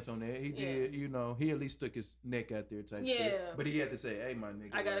with Chance on that. He did, he at least stuck his neck out there type shit. But he had to say, hey, my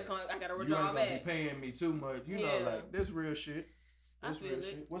nigga. I gotta withdraw you ain't gonna back. be paying me too much. You know, like, this real shit. That's real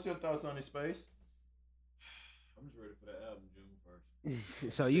shit. What's your thoughts on his space? I'm just ready for that album, June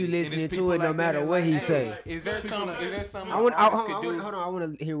 1st. So you listening to it no matter what he say. Is there something? I want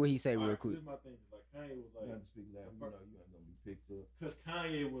to hear what he say real quick. This is my thing. It's like Kanye was like, you have to speak loud. You ain't gonna be picked up. Because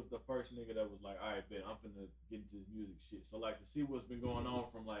Kanye was the first nigga that was like, all right, man, I'm finna get into this music shit. So like to see what's been going on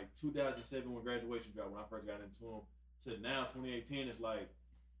from like 2007 when Graduation dropped, when I first got into him, to now 2018, it's like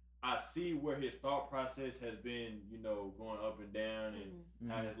I see where his thought process has been, going up and down,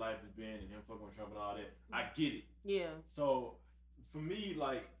 and how his life has been, and him fucking with Trump and all that. I get it. Yeah. So for me,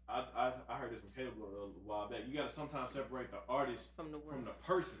 like I heard this from Caleb a while back. You gotta sometimes separate the artist from the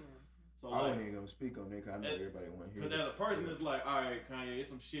person. So I wasn't even gonna speak on that because I know everybody want to hear. Because as a person, it's like, all right, Kanye, it's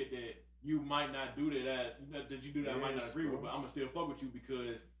some shit that you might not do that you do that I might not agree with, but I'm gonna still fuck with you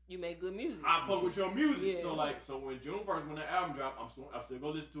because you make good music. I fuck with your music. Yeah. So when June 1st, when that album dropped, I'm still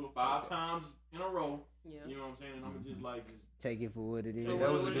gonna listen to it 5 times in a row. Yeah. You know what I'm saying? And I'm just like take it for what it is.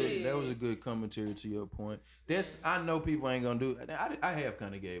 That was a good commentary to your point. I know people ain't gonna do. I have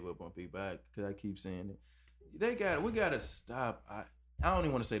kind of gave up on people because I keep saying it. We gotta stop. I don't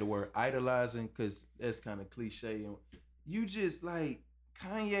even want to say the word idolizing because that's kind of cliche. And you just like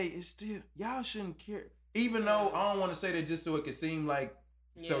Kanye is still, y'all shouldn't care. Even though I don't want to say that just so it could seem like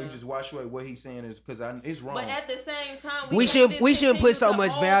so you just wash away what he's saying is because it's wrong. But at the same time, we shouldn't put so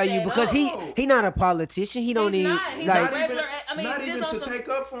much value because he not a politician. He don't even not even to take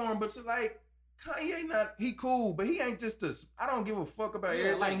up for him, but to like. Kanye he cool, but he ain't just I don't give a fuck about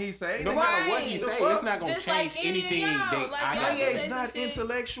everything he say. No matter what he say, it's not gonna change anything. Kanye's not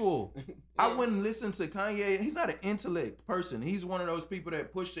intellectual. I wouldn't listen to Kanye. He's not an intellect person. He's one of those people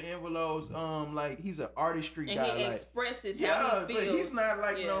that push the envelopes. Like he's an artistry guy. And he expresses how he feels. But he's not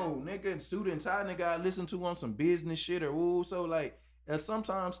like no nigga in suit and tie nigga I listen to on some business shit or so like.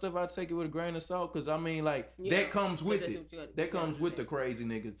 Sometimes stuff I take it with a grain of salt because I mean like that comes with it. That comes with the crazy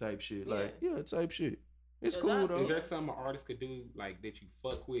nigga type shit. Like type shit. It's cool though. Is there something an artist could do like that you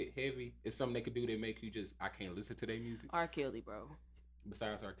fuck with heavy? Is something they could do that make you just I can't listen to their music? R. Kelly, bro.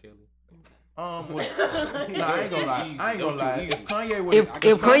 Besides R. Kelly. Okay. I ain't gonna lie.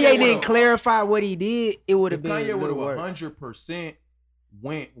 If Kanye didn't clarify what he did, it would have been. Kanye would have 100%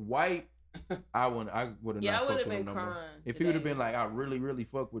 went white. I would have not fucked with him no more. If he would have been like, I really, really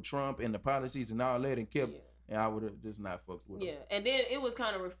fuck with Trump and the policies and all that and kept, and I would have just not fucked with him. Yeah, and then it was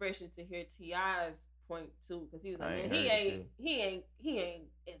kind of refreshing to hear T.I.'s point too, because he was like, man, he ain't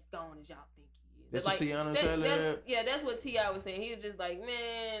as gone as y'all think he is. That's what Tiana Taylor. Yeah, that's what T.I. was saying. He was just like,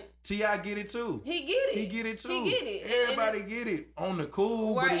 man, T.I. get it too. He get it. He get it too. He get it. Everybody get it on the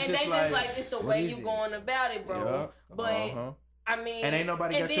cool, right? But it's and just they just like it's the way you going about it, bro. Yeah. But. I mean, and ain't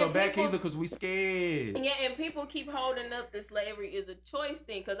nobody got your back either because we scared. Yeah, and people keep holding up the slavery is a choice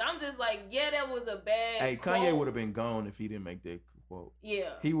thing because I'm just like, that was a bad. Hey, Kanye would have been gone if he didn't make that quote. Yeah,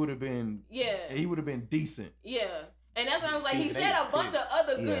 he would have been. Yeah, he would have been decent. Yeah, and that's why I was like, he said a bunch of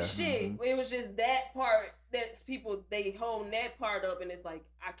other good shit. It was just that part that people they hold that part up, and it's like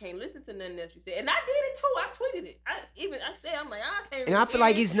I can't listen to nothing else you said, and I did it too. I tweeted it. I said I'm like I can't. And I feel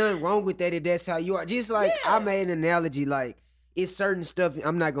like it's nothing wrong with that if that's how you are. Just like I made an analogy like. It's certain stuff,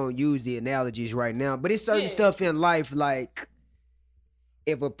 I'm not going to use the analogies right now, but it's certain stuff in life, like,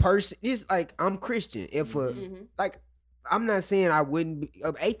 if a person, just like, I'm Christian, like, I'm not saying I wouldn't be,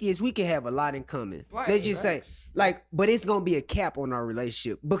 atheists, we can have a lot in common. Right, let's just say, like, but it's going to be a cap on our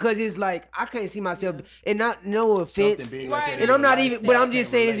relationship, because it's like, I can't see myself, and not, no offense, and I'm not even, but I'm just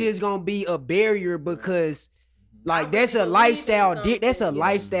saying it's just going to be a barrier, because... Like that's a lifestyle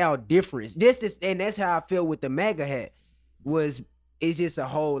difference. And that's how I feel with the MAGA hat. Was it's just a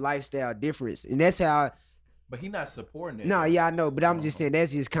whole lifestyle difference, and that's how. But he not supporting it. No, yeah, I know, but I'm just saying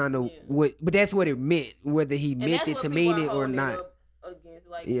that's just kind of what. But that's what it meant, whether he meant it to mean it or not. Against,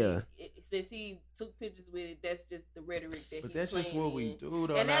 like, yeah. Since he took pictures with it, that's just the rhetoric that. But that's just what we do,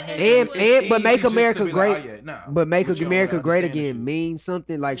 though. But make America great. But make America great again means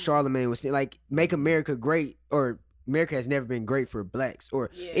something like Charlamagne was saying. Like make America great, or America has never been great for blacks,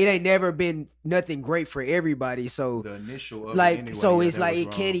 or it ain't never been nothing great for everybody. So the initial of like, anyway, so it's like it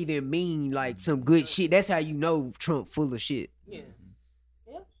wrong. can't even mean like some good shit. That's how you know Trump full of shit. Yeah,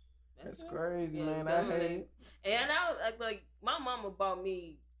 that's crazy, man. I hate it. And I was like, my mama bought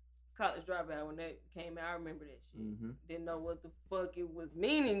me College Dropout when that came out. I remember that shit. Didn't know what the fuck it was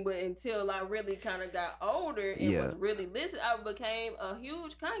meaning, but until I really kind of got older and was really listening, I became a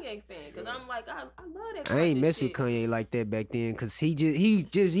huge Kanye fan because I'm like, I love that. I ain't mess with Kanye like that back then because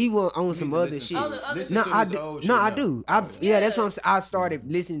he was on some other shit. I do. That's what I'm saying. I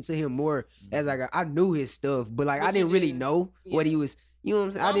started listening to him more as I knew his stuff, but like I didn't really know what he was. You know what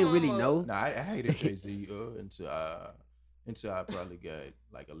I'm saying? I didn't really know. Nah, I hated Jay-Z until I probably got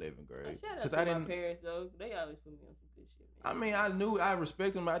like 11th grade. Because I didn't. My parents though, they always put me on some good shit. I mean, I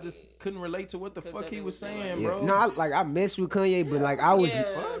respect him. I just couldn't relate to what the fuck he was saying, bro. No, I messed with Kanye, but like I was.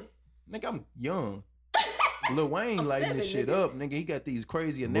 Fuck? Nigga, I'm young. Lil Wayne lighting this shit up, nigga. He got these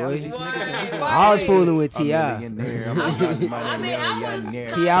crazy analogies, niggas. I was fooling with T.I.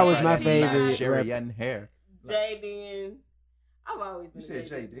 T.I. was my favorite. Hair. Jaden. I've always been. You said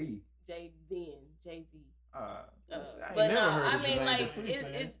J.D. Jay-Z. But no, I mean, like,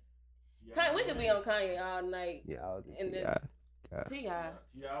 it's we could be on Kanye all night. Yeah, I was T.I.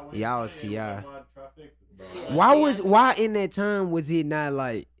 Yeah, I was T.I. Why in that time was it not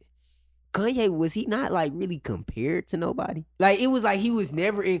like Kanye, was he not like really compared to nobody? Like it was like he was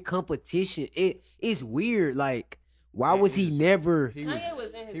never in competition. It's weird. Like why was he never? He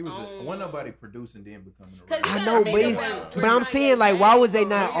was when nobody producing then becoming a rapper. I know, but I'm saying like why was they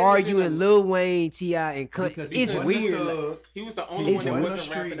not arguing Lil Wayne, T.I. and Kanye? It's weird. He was the only one that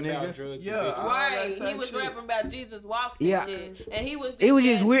wasn't rapping about drugs. Yeah, right. He was rapping about Jesus walks and shit, and he was. It was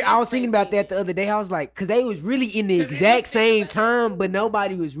just weird. I was thinking about that the other day. I was like, because they was really in the exact same time, but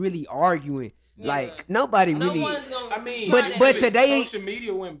nobody was really arguing. Like nobody really. I mean, but today social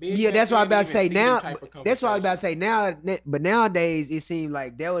media went big. Yeah, that's what I was about to say. Now, that's what I was about to say. Now, but nowadays it seemed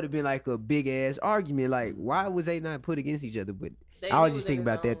like that would have been like a big ass argument. Like, why was they not put against each other? But I was just thinking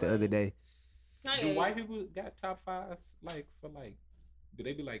about that the other day. Do white people got top fives like for like? Do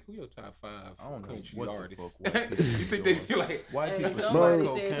they be like, who your top 5 country artists? You think they be like, white people smoke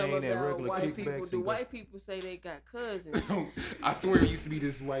cocaine at regular white people, kickbacks? Do white people say they got cousins? I swear it used to be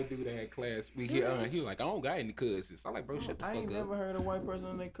this white dude that had class. He was like, I don't got any cousins. I'm like, bro, shut the fuck up. I ain't never heard a white person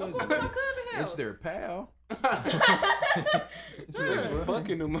on their cousin. It's their pal. It's like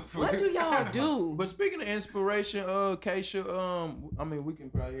fucking them. What do y'all do? But speaking of inspiration, Keisha, I mean, we can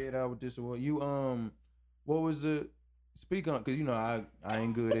probably head out with this one. You, what was it? Speak on, cause you know I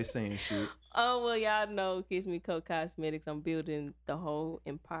ain't good at saying shit. Oh well, y'all know Kiss Me Coke Cosmetics. I'm building the whole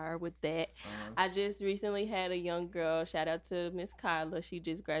empire with that. I just recently had a young girl. Shout out to Miss Kyla. She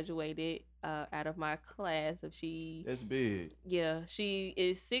just graduated out of my class. That's big. Yeah, she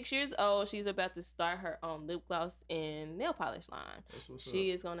is 6 years old. She's about to start her own lip gloss and nail polish line. That's what's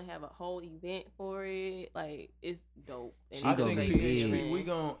she is gonna have a whole event for it. Like it's dope. I think PHP, we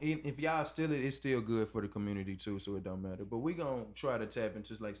gonna, if y'all steal it, it's still good for the community too, so it don't matter. But we gonna try to tap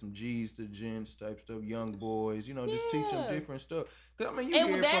into like some G's to gents type stuff, young boys, you know, just teach them different stuff. Cause I mean, you hear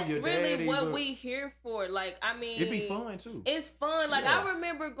from your daddy. That's really what we here for. Like, I mean, it'd be fun too. It's fun. Like I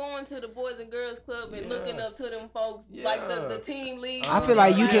remember going to the Boys and Girls Club and looking up to them folks, like the team lead. I feel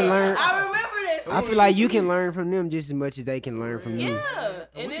like you can learn. I remember that shit. I feel like you can learn from them just as much as they can learn from you. Yeah,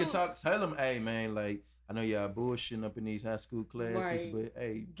 and we can tell them, hey man, like, I know y'all bullshitting up in these high school classes, but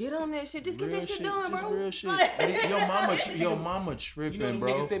hey, get on that shit. Just get that shit done, just bro. Real shit. Your mama tripping, you know,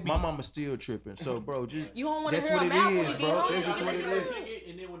 bro. My mama still tripping. So, bro, just you don't want to that's what it is, bro. That's just what it is.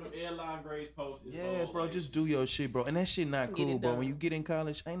 And then when the airline grades post, bro, just do your shit, bro. And that shit not cool, bro. When you get in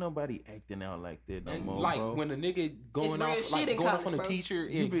college, ain't nobody acting out like that no more, like, bro. when a nigga going off on a teacher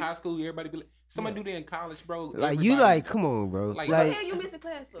in high school, everybody be like, somebody do that in college, bro. Like you, like, come on, bro. Like what the hell you missing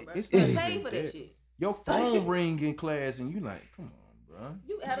class for, bro? You pay for that shit. Your phone ring in class and you like, come on, bro.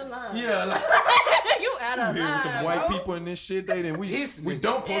 You out of line. Yeah, like you out of line. With the white people in this shit, we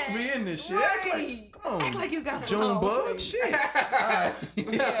don't supposed to be in this shit. Right. Come on, act like you got Junebug shit. Yeah,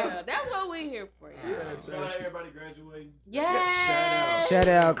 that's what we here for. Yeah, shout out everybody graduating. Yeah. Shout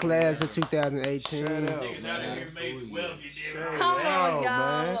out class of 2018. Niggas out here made 12 Come on, y'all.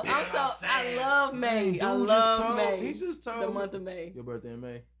 Man. I'm so I love May. I love May. He just told the month of May. Your birthday in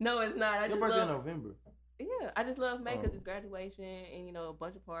May? No, it's not. Your birthday in November. Yeah, I just love May because it's graduation and a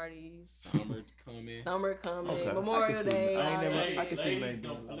bunch of parties. Summer coming. Okay. Memorial Day. I can see May.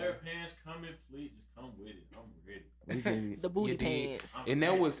 Don't flare pants coming, please. Just come with it. I'm ready. The booty pants. And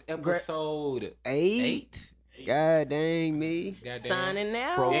that was episode 8. God dang me. Signing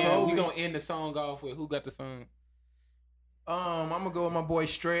out. And we gonna end the song off with who got the song? I'm gonna go with my boy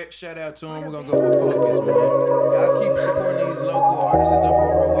Stretch. Shout out to him. We're gonna go with Focus, man. Y'all keep supporting these local artists and stuff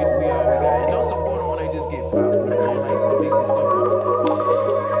over we all we got. And don't support them when they just get popular, man. Like some decent stuff.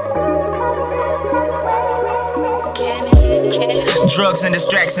 Drugs and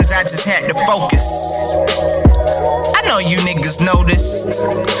distractions, I just had to focus. I know you niggas noticed.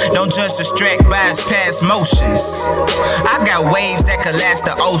 Don't judge distract by its past motions. I got waves that could last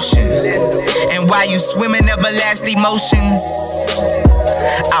the ocean. And while you swim in everlasting emotions,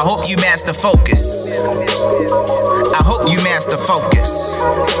 I hope you master focus. I hope you master focus.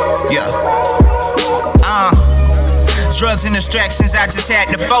 Yeah. Drugs and distractions, I just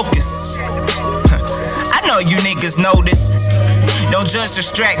had to focus. I know you niggas noticed. Don't judge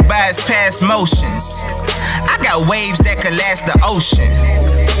distract by its past motions. I got waves that could last the ocean.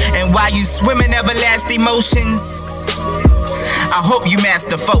 And while you swim in everlasting emotions, I hope you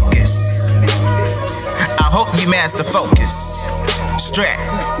master focus. I hope you master focus. Strat,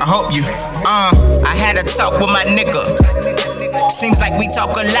 I hope you. I had a talk with my nigga. Seems like we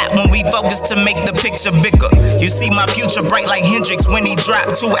talk a lot when we focus to make the picture bigger. You see my future bright like Hendrix when he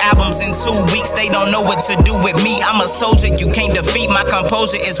dropped 2 albums in 2 weeks. They don't know what to do with me. I'm a soldier, you can't defeat my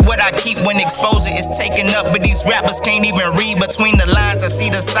composure. It's what I keep when exposure is taken up. But these rappers can't even read between the lines. I see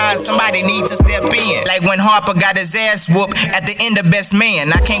the signs, somebody needs to step in. Like when Harper got his ass whooped at the end of Best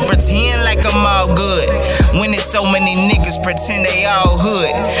Man. I can't pretend like I'm all good when there's so many niggas pretend they all hood.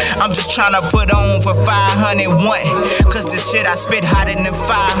 I'm just trying to put on for 501. Cause this shit I spit hotter than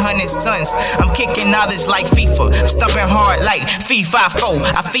 500 suns. I'm kicking knowledge like FIFA. I'm stumping hard like FIFA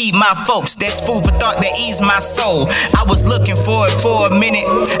 4. I feed my folks. That's food for thought that ease my soul. I was looking for it for a minute.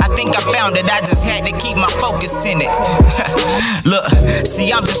 I think I found it. I just had to keep my focus in it. Look,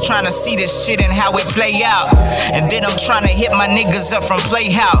 see, I'm just trying to see this shit and how it play out. And then I'm trying to hit my niggas up from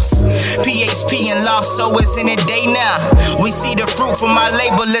Playhouse. PHP and Lost, so it's in a day now. We see the fruit from our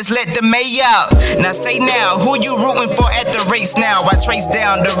label. Let's let the May out. Now say now, who you rooting for at the race now? I trace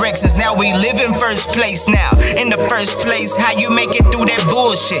down directions, now we live in first place now. In the first place, how you make it through that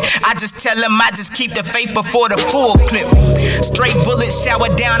bullshit? I just tell them I just keep the faith before the full clip. Straight bullets shower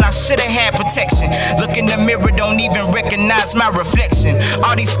down, I should've had protection. Look in the mirror, don't even recognize my reflection.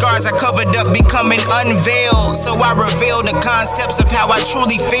 All these scars I covered up becoming unveiled. So I reveal the concepts of how I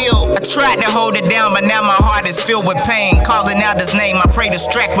truly feel. I tried to hold it down, but now my heart is filled with pain. Calling out his name, I pray this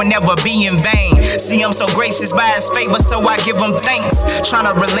track will never be in vain. See, I'm so gracious by his favor, so I give him thanks. Trying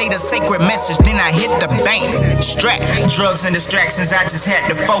to relate a sacred message, then I hit the bank. Strap, drugs and distractions, I just had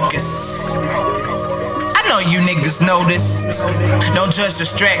to focus. I know you niggas noticed. Don't judge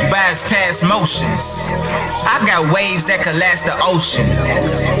distract by its past motions. I got waves that could last the ocean.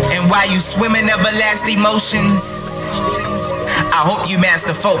 And while you swim in everlasting emotions, I hope you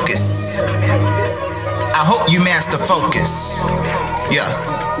master focus. I hope you master focus. Yeah.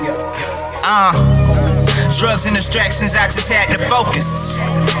 Drugs and distractions, I just had to focus.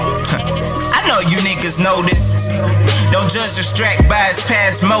 I know you niggas noticed. Don't judge distract by its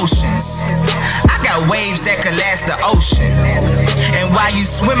past motions. I got waves that could last the ocean. And while you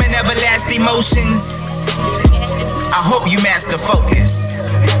swim in everlasting emotions, I hope you master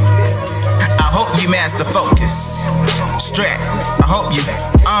focus. I hope you master focus. Strap, I hope you,